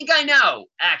 I think I know,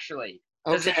 actually.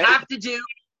 Does it have to do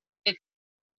with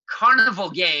carnival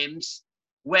games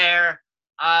where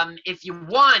if you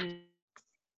won,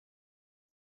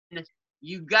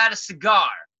 you got a cigar.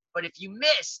 But if you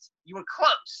missed, you were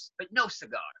close, but no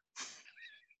cigar.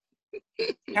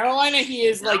 Carolina, he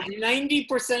is No. like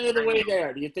 90% of the way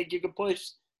there. Do you think you could push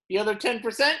the other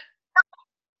 10%?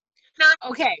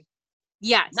 Okay.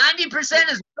 Yes.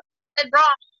 90% is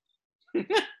wrong.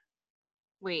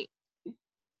 Wait.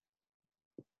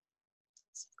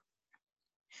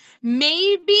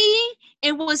 Maybe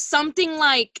it was something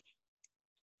like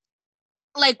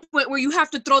where you have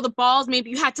to throw the balls. Maybe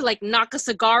you had to like knock a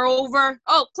cigar over.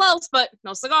 Oh, close, but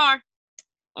no cigar.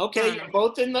 Okay, you're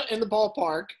both in the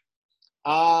ballpark.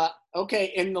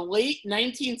 Okay, in the late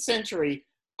 19th century,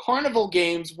 carnival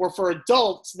games were for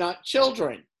adults, not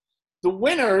children. The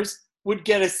winners would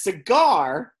get a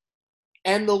cigar,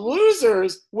 and the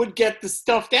losers would get the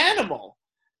stuffed animal.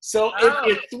 So if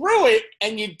you threw it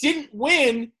and you didn't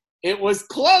win, it was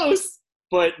close,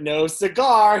 but no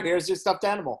cigar. Here's your stuffed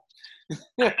animal.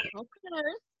 Okay.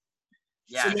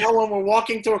 Yeah. So now when we're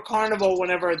walking through a carnival,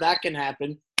 whenever that can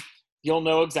happen, you'll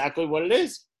know exactly what it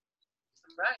is.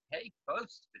 Right. Hey,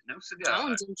 close, but no cigar.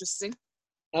 Sounds interesting.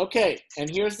 Okay, and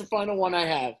here's the final one I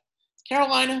have.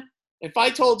 Carolina, if I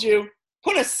told you,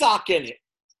 put a sock in it,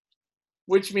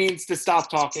 which means to stop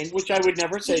talking, which I would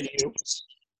never say to you,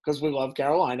 because we love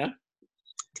Carolina.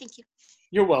 Thank you.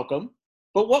 You're welcome.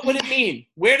 But what would it mean?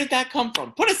 Where did that come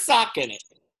from? Put a sock in it.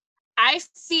 I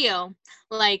feel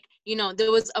like,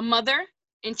 there was a mother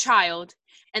and child,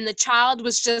 and the child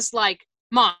was just like,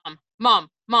 Mom, Mom,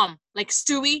 Mom, like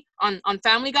Stewie on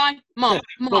Family Guy. Mom,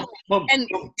 Mom. And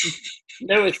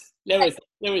Lewis.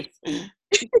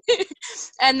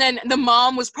 and then the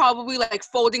mom was probably like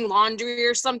folding laundry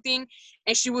or something,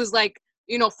 and she was like,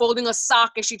 folding a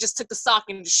sock, and she just took the sock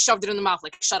and just shoved it in the mouth,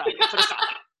 like, shut up, put a sock.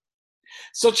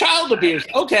 So child abuse.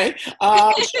 Okay.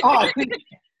 Sean.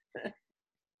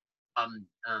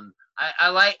 I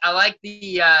like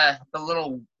the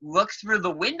little look through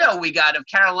the window we got of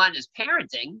Carolina's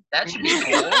parenting. That should be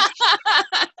cool.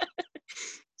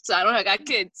 So I got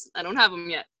kids. I don't have them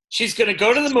yet. She's going to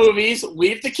go to the movies,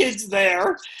 leave the kids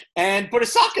there, and put a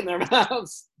sock in their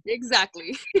mouths.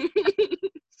 Exactly.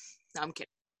 No, I'm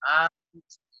kidding.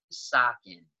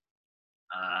 Socking.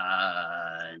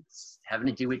 It's having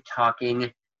to do with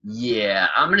talking. Yeah,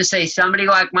 I'm going to say somebody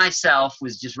like myself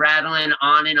was just rattling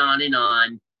on and on and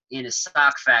on in a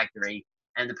sock factory,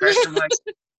 and the person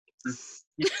was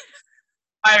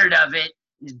tired of it,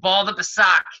 he's balled up a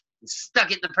sock and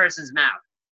stuck it in the person's mouth.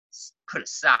 Put a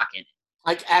sock in it.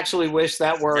 I actually wish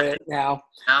that were it now.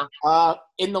 No?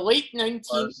 In the late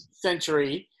 19th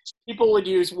century, people would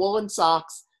use woolen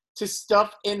socks to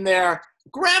stuff in their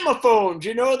gramophones.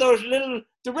 The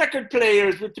record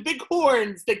players with the big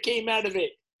horns that came out of it.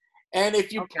 And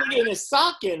if you put in a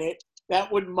sock in it,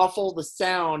 that would muffle the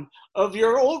sound of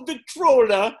your old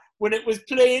Victrola when it was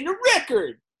playing a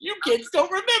record. You kids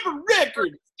don't remember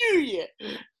records, do you?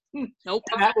 Nope.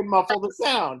 And that would muffle the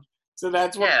sound. So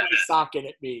that's what put a sock in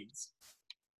it means.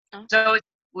 So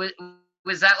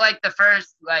was that like the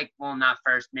first, not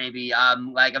first, maybe,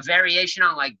 like a variation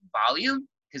on like volume?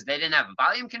 Because they didn't have a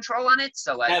volume control on it.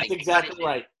 So that's exactly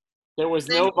right. There was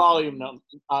no volume knob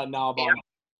on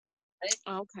it.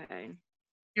 Okay.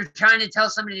 You're trying to tell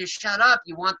somebody to shut up.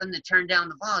 You want them to turn down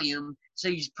the volume, so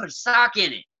you just put a sock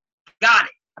in it. Got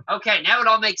it. Okay, now it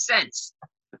all makes sense.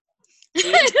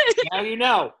 Now you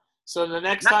know. So the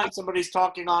next time somebody's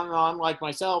talking on and on like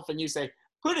myself, and you say,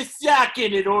 put a sock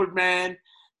in it, old man,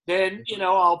 then,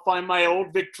 I'll find my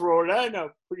old Victrola, and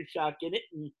I'll put a sock in it,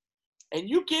 and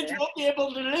you kids won't be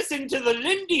able to listen to the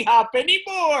Lindy Hop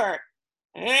anymore.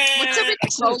 What's a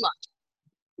Victrola?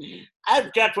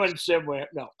 I've got one somewhere.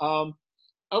 No.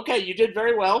 Okay, you did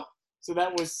very well. So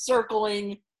that was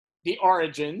circling the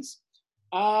origins.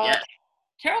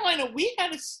 Carolina, we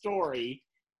had a story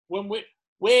when we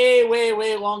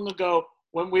way long ago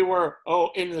when we were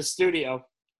in the studio.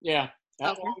 Yeah,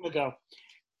 that long ago.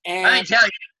 And I tell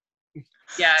you.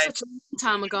 Yeah. Such a long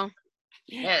time ago.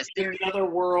 Yes, in another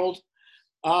world.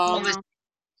 This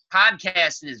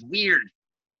podcasting is weird.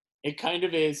 It kind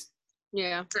of is.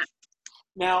 Yeah.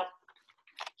 Now,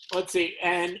 let's see.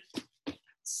 And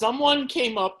someone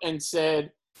came up and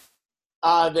said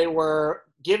they were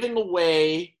giving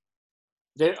away.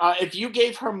 If you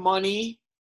gave her money,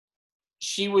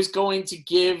 she was going to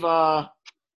give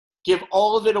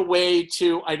all of it away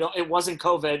to. It wasn't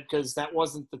COVID because that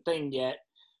wasn't the thing yet.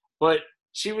 But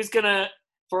she was gonna,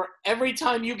 for every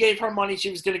time you gave her money,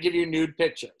 she was gonna give you nude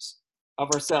pictures of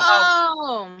herself.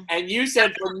 Oh. And you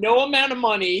said for no amount of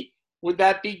money would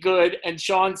that be good? And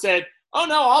Sean said, "Oh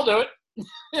no, I'll do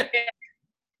it."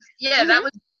 Yeah, that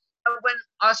was when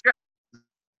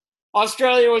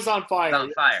Australia was on fire.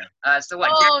 So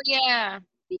what? Oh yeah.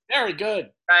 Very good.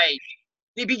 Right.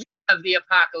 The beginning of the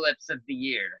apocalypse of the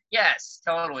year. Yes,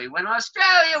 totally. When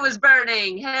Australia was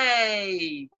burning.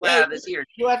 Hey. Wow, Yeah, this year.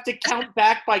 you have to count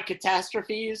back by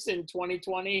catastrophes in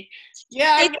 2020.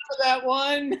 Yeah, I remember that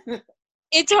one.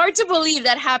 It's hard to believe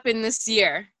that happened this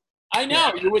year. I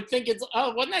know. You would think it's,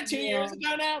 wasn't that 2 Yeah. years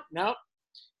ago now? No.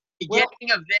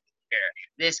 Beginning of this year.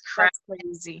 This crap That's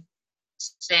crazy.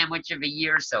 sandwich of a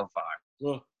year so far.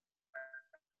 Well,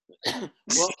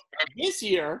 this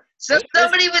year. So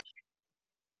somebody was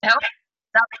help.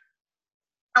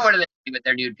 What are they doing with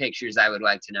their nude pictures? I would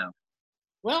like to know.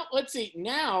 Well, let's see.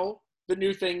 Now the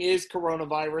new thing is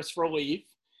coronavirus relief,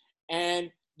 and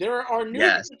there are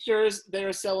new pictures they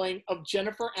are selling of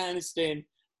Jennifer Aniston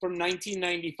from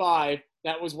 1995.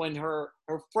 That was when her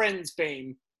Friends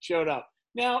fame showed up.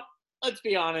 Now, let's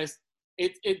be honest.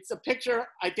 It's a picture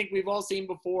I think we've all seen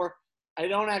before. I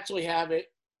don't actually have it,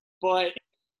 but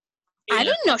I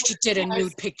didn't know she did a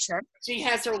nude picture. She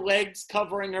has her legs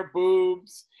covering her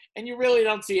boobs, and you really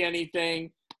don't see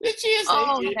anything. She is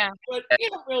naked, but you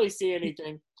don't really see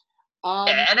anything.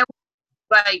 And it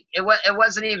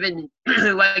wasn't even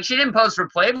like she didn't post for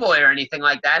Playboy or anything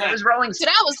like that. It was Rolling Stone.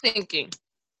 That's what I was thinking.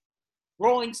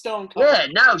 Rolling Stone cover. Yeah,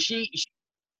 no, she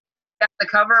got the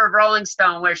cover of Rolling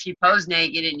Stone where she posed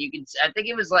naked, and you can. I think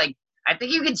you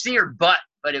could see her butt,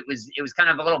 but it was kind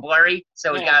of a little blurry.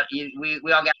 So we all got.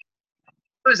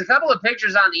 There was a couple of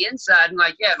pictures on the inside, and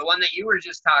the one that you were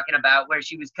just talking about, where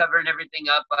she was covering everything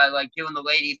up by doing the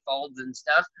lady folds and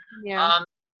stuff. Yeah.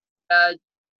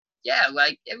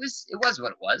 It was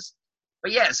what it was.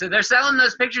 But yeah, so they're selling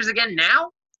those pictures again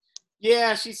now?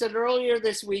 Yeah, she said earlier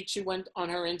this week she went on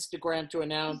her Instagram to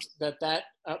announce that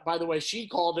by the way, she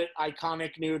called it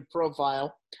iconic nude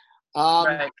profile,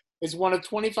 is one of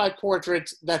 25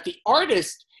 portraits that the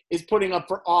artist is putting up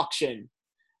for auction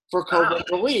for COVID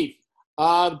relief.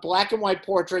 The black and white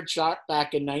portrait shot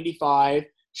back in 95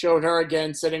 showed her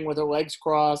again sitting with her legs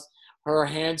crossed, her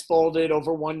hands folded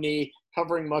over one knee,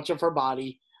 covering much of her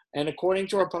body. And according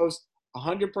to her post,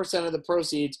 100% of the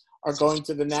proceeds are going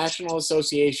to the National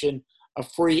Association of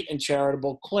Free and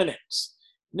Charitable Clinics.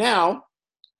 Now,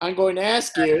 I'm going to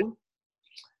ask you,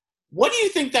 what do you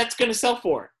think that's going to sell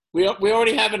for? We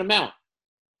already have an amount.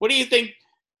 What do you think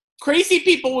crazy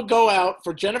people would go out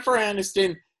for Jennifer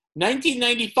Aniston,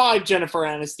 1995 Jennifer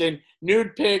Aniston,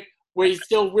 nude pic, where you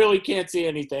still really can't see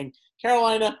anything?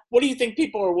 Carolina, what do you think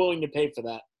people are willing to pay for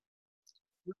that?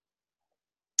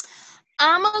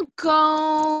 I'm going to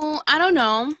go, I don't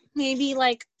know, maybe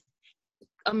like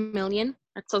 $1 million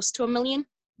or close to $1 million.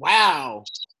 Wow.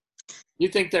 You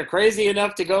think they're crazy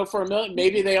enough to go for $1 million?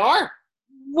 Maybe they are.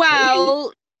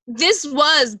 Well, this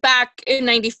was back in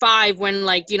 95 when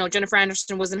Jennifer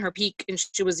Aniston was in her peak and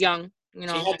she was young. She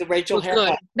had the Rachel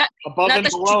haircut. Above not and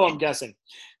below, I'm guessing.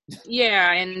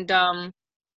 Yeah, and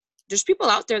there's people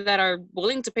out there that are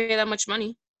willing to pay that much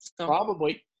money. So.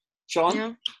 Probably. Sean?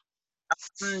 Yeah.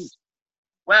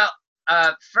 Well,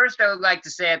 first I would like to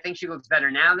say I think she looks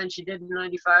better now than she did in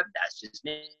 95. That's just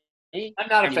me. I'm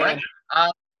not a fan.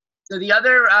 So the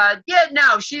other,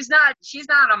 she's not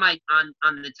on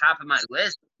the top of my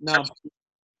list. No.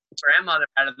 Grandmother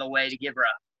out of the way to give her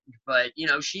up. But,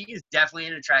 she is definitely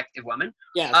an attractive woman.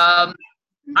 Yes.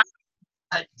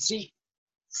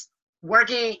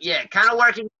 Working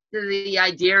to the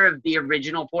idea of the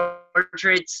original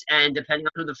portraits, and depending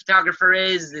on who the photographer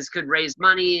is, this could raise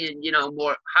money and,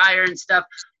 more higher and stuff.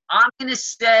 I'm going to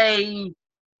say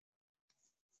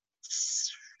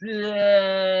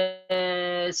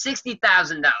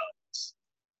 $60,000.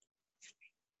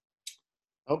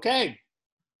 Okay.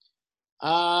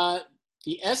 The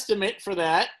estimate for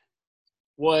that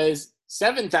was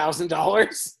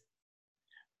 $7,000,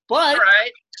 but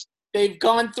they've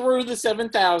gone through the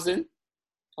 7,000.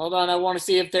 Hold on, I want to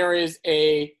see if there is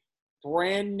a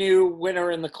brand new winner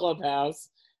in the clubhouse.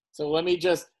 So let me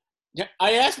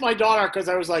I asked my daughter because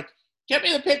I was like, get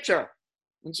me the picture.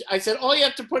 And I said, all you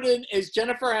have to put in is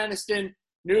Jennifer Aniston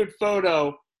nude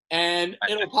photo, and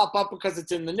it'll pop up because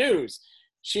it's in the news.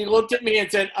 She looked at me and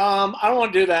said, I don't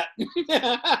want to do that.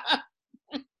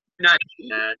 Not doing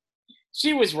that.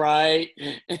 She was right.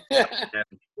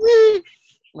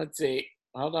 Let's see.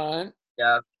 Hold on.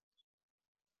 Yeah.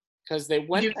 Because they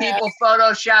went past. People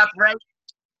Photoshop, right?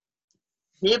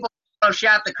 People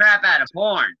Photoshop the crap out of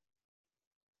porn.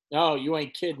 No, you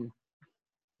ain't kidding.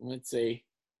 Let's see.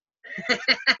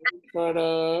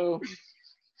 Photo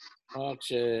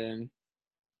auction.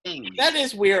 That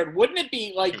is weird. Wouldn't it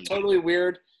be totally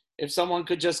weird if someone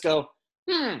could just go,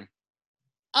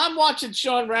 I'm watching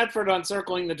Sean Radford on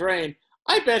Circling the Drain.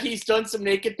 I bet he's done some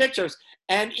naked pictures.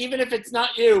 And even if it's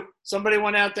not you, somebody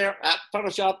went out there,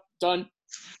 Photoshop, done.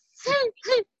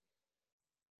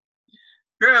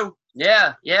 True.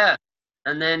 Yeah.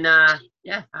 And then,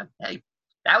 hey,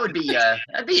 that'd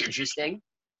be interesting.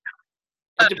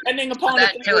 Depending upon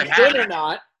that if till it it was good or happens.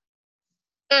 not.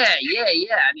 Yeah.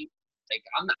 I mean, like,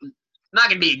 I'm not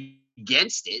gonna be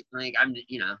against it. Like, I'm,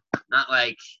 not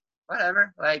like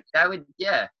whatever. Like, that would,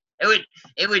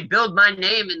 it would build my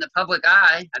name in the public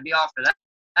eye. I'd be all for that.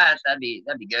 That'd be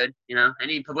good.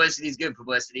 Any publicity is good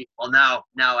publicity. Well, no,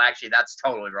 actually, that's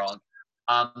totally wrong.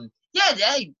 Yeah,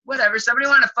 hey, whatever. Somebody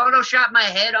want to Photoshop my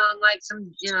head on like some,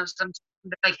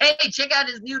 like, hey, check out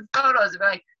his nude photos. Be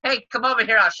like, hey, come over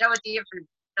here. I'll show it to you for,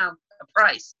 a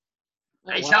price.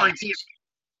 Oh, I wow. show it to you.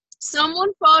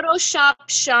 Someone photoshopped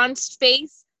Sean's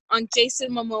face on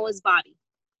Jason Momoa's body.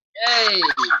 Hey,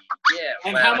 yeah.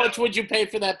 And how much would you pay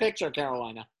for that picture,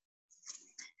 Carolina?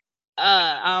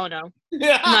 I don't know.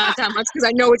 Not that much because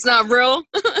I know it's not real.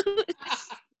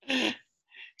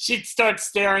 She'd start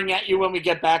staring at you when we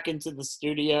get back into the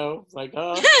studio. Like,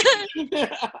 oh.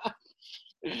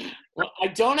 Well, I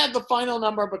don't have the final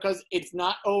number because it's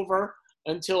not over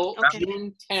until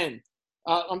June 10th.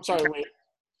 I'm sorry, wait.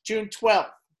 June 12th.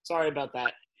 Sorry about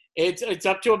that. It's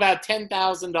up to about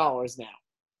 $10,000 now.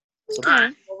 So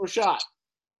overshot.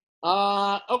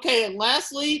 Okay, and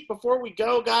lastly, before we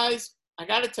go, guys, I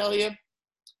got to tell you,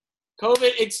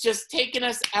 COVID, it's just taken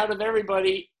us out of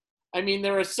everybody. I mean,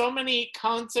 there are so many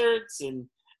concerts and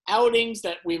outings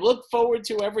that we look forward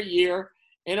to every year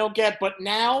and don't get, but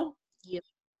now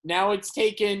it's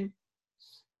taken,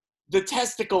 the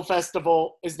Testicle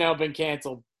Festival has now been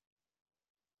canceled.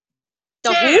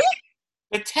 The who?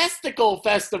 The Testicle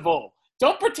Festival.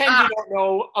 Don't pretend you don't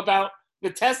know about the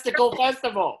Testicle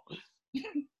Festival. I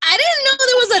didn't know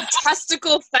there was a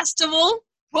Testicle Festival.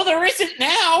 Well, there isn't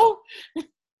now.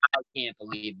 I can't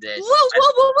believe this. What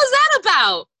was that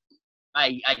about?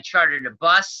 I chartered a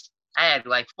bus. I had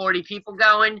like 40 people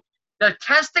going. The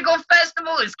Testicle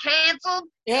Festival is canceled?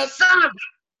 Yep. Son of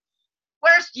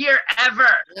worst year ever.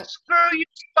 Yep. Screw you,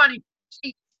 funny.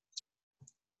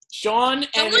 Sean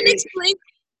and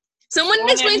Someone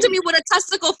explain to me what a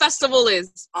Testicle Festival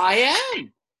is. I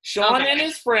am. Sean and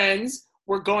his friends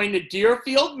were going to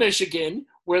Deerfield, Michigan,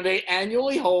 where they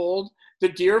annually hold the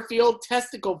Deerfield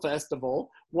Testicle Festival,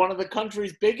 one of the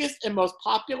country's biggest and most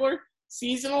popular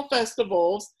seasonal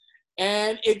festivals,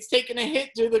 and it's taken a hit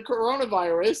due to the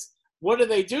coronavirus. What do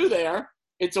they do there?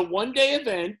 It's a one-day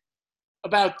event.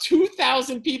 About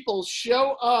 2,000 people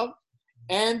show up,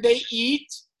 and they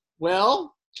eat,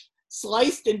 well,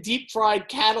 sliced and deep-fried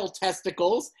cattle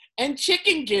testicles and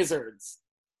chicken gizzards.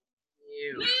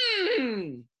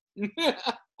 Ew.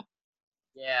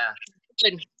 Yeah.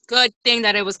 Good thing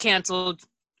that it was canceled.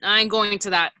 I ain't going to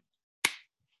that.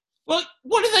 But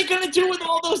what are they going to do with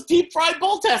all those deep-fried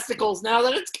bull testicles now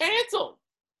that it's canceled?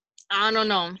 I don't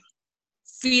know.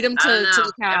 Feed them to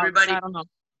the cows. Everybody, I don't know.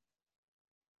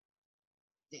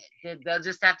 They'll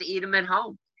just have to eat them at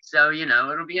home. So,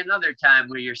 it'll be another time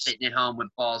where you're sitting at home with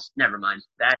balls. Never mind.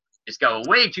 That just going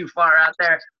way too far out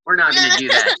there. We're not going to do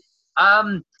that.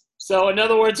 So, in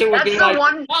other words, it would be like,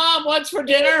 Mom, what's for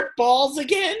dinner? Balls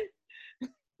again?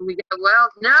 We go, well,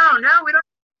 no, we don't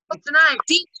tonight.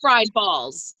 Deep fried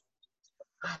balls.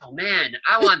 Oh, man.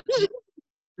 I want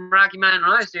Rocky Mountain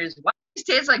oysters. Why does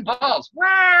it taste like balls?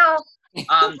 Well,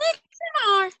 and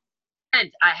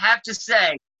I have to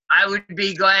say, I would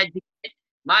be glad to get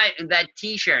that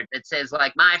T-shirt that says,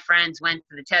 like, my friends went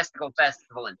to the Testicle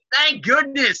Festival, and thank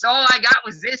goodness all I got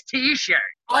was this T-shirt.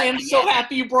 I am so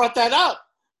happy you brought that up,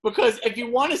 because if you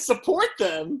want to support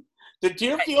them, the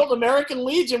Deerfield American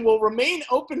Legion will remain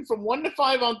open from 1 to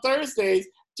 5 on Thursdays.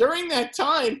 During that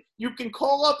time, you can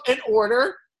call up and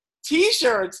order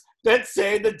T-shirts that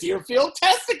say the Deerfield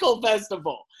Testicle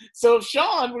Festival. So,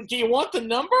 Sean, do you want the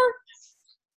number?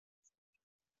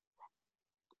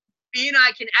 Mean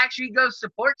I can actually go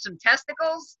support some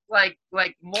testicles, like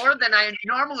more than I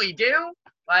normally do.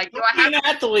 Like, do I have an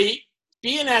athlete?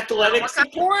 Be an athletic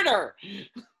supporter.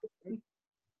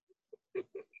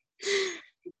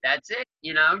 That's it.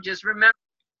 Just remember.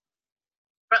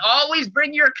 But always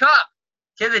bring your cup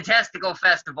to the Testicle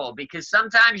Festival, because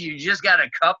sometimes you just gotta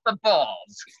cup the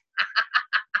balls.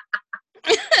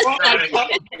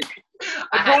 I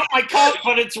brought my cup,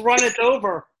 but it's runneth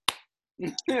over.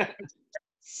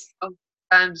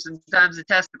 Sometimes the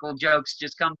testicle jokes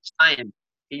just come flying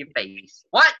to your face.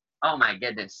 What? Oh my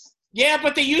goodness. Yeah,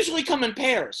 but they usually come in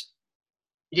pairs.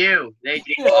 They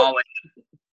do always.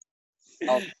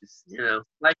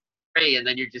 Like 3, and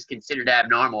then you're just considered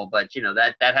abnormal. But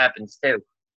that happens too.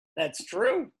 That's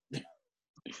true.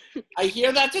 I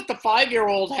hear that's what the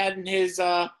 5-year-old had in his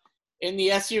in the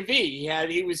SUV.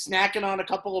 He was snacking on a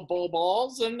couple of bowl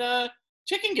balls and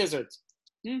chicken gizzards.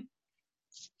 Ew.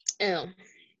 And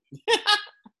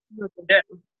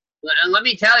let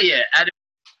me tell you, out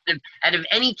of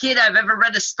any kid I've ever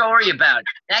read a story about,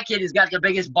 that kid has got the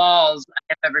biggest balls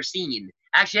I've ever seen.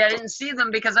 Actually, I didn't see them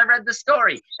because I read the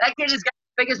story. That kid has got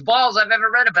the biggest balls I've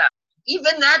ever read about.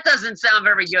 Even that doesn't sound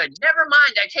very good. Never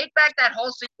mind. I take back that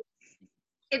whole scene.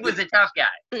 Kid was a tough guy.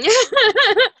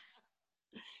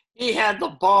 He had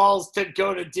the balls to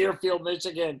go to Deerfield,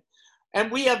 Michigan.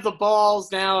 And we have the balls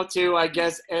now to, I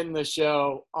guess, end the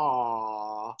show.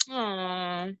 Aww.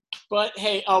 But,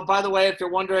 hey, oh, by the way, if you're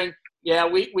wondering, yeah,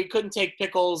 we couldn't take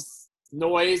Pickles'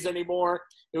 noise anymore.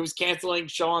 It was canceling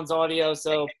Sean's audio.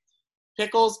 So,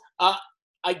 Pickles, I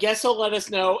guess he'll let us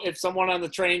know if someone on the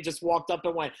train just walked up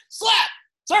and went, slap!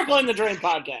 Circling the Drain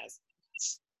podcast.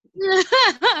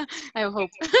 I hope.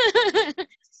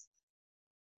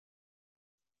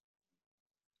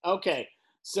 Okay,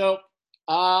 so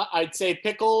I'd say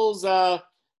Pickles,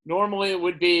 normally it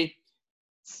would be,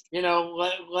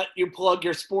 let you plug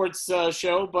your sports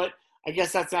show, but I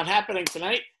guess that's not happening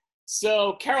tonight.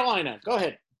 So, Carolina, go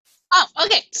ahead. Oh,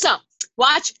 okay. So,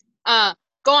 watch,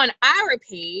 go on our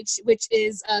page, which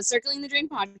is Circling the Drain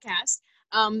podcast.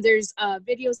 There's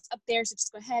videos up there, so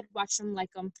just go ahead, watch them,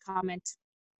 like them, comment,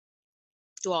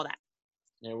 do all that.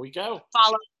 There we go.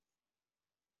 Follow.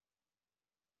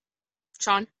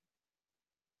 Sean?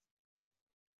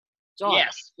 Sean.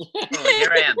 Yes. Oh,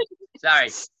 here I am.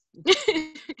 Sorry.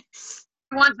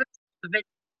 Once a bit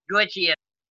glitchy to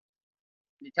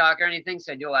talk or anything,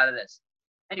 so I do a lot of this.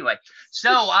 Anyway,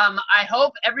 so I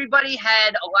hope everybody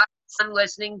had a lot of fun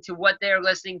listening to what they're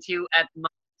listening to at the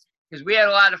moment, because we had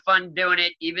a lot of fun doing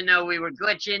it, even though we were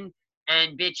glitching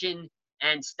and bitching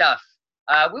and stuff.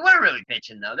 We weren't really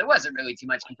bitching, though. There wasn't really too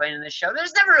much complaining in this show.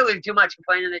 There's never really too much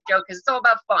complaining in this show because it's all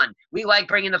about fun. We like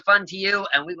bringing the fun to you,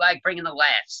 and we like bringing the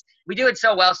laughs. We do it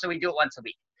so well, so we do it once a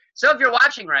week. So if you're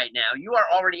watching right now, you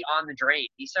are already on the Drain,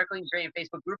 the Circling Drain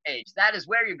Facebook group page. That is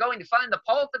where you're going to find the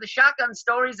poll for the shotgun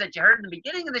stories that you heard in the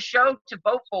beginning of the show to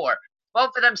vote for.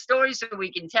 Vote for them stories so we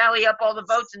can tally up all the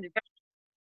votes and determine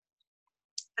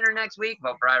next week.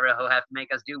 Vote for Ira, who'll have to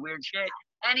make us do weird shit.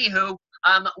 Anywho,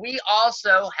 we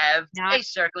also have a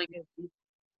Circling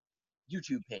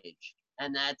YouTube page,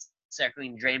 and that's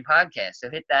Circling Drain Podcast. So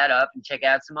hit that up and check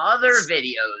out some other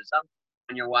videos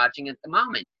when you're watching at the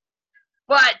moment.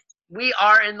 But we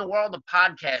are in the world of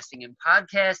podcasting, and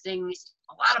podcasting,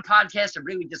 a lot of podcasts are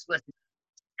really just listening.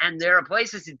 And there are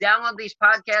places to download these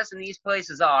podcasts, and these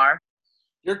places are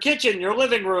your kitchen, your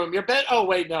living room, your bed. Oh,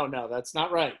 wait, no, that's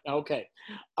not right. Okay.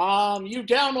 You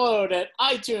download at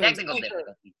iTunes. Technical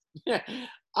difficulties.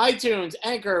 iTunes,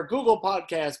 Anchor, Google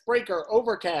Podcasts, Breaker,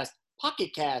 Overcast,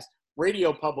 Pocket Cast,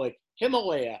 Radio Public,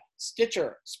 Himalaya,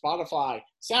 Stitcher, Spotify,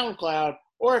 SoundCloud,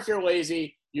 or if you're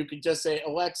lazy, you can just say,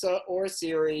 Alexa or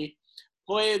Siri,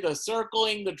 play the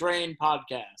Circling the Drain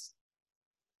podcast.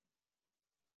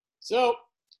 So,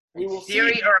 we will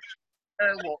Siri see. or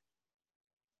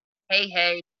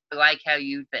hey, I like how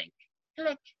you think.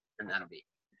 Click. And that'll be it.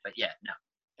 But yeah, no.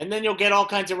 And then you'll get all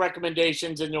kinds of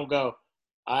recommendations, and you'll go,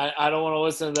 I don't want to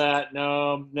listen to that.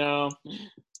 No.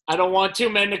 I don't want two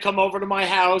men to come over to my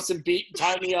house and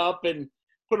tie me up and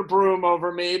put a broom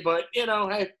over me. But,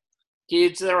 hey,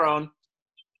 each their own.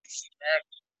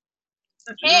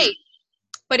 Hey,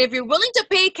 but if you're willing to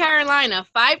pay Carolina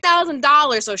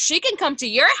 $5,000 so she can come to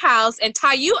your house and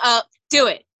tie you up, do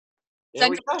it.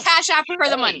 Send cash out for her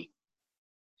the money.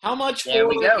 How much there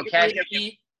we go. Cash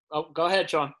eat? Oh, go ahead,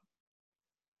 Sean.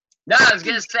 No, I was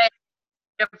gonna say,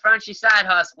 Frenchy side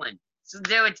hustling. So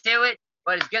do it,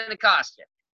 but it's gonna cost you.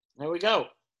 There we go.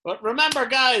 But remember,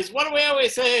 guys, what do we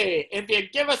always say? If you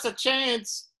give us a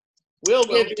chance, we'll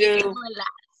give you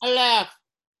a laugh.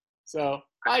 So,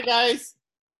 bye, guys.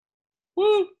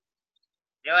 Woo. Do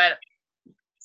it.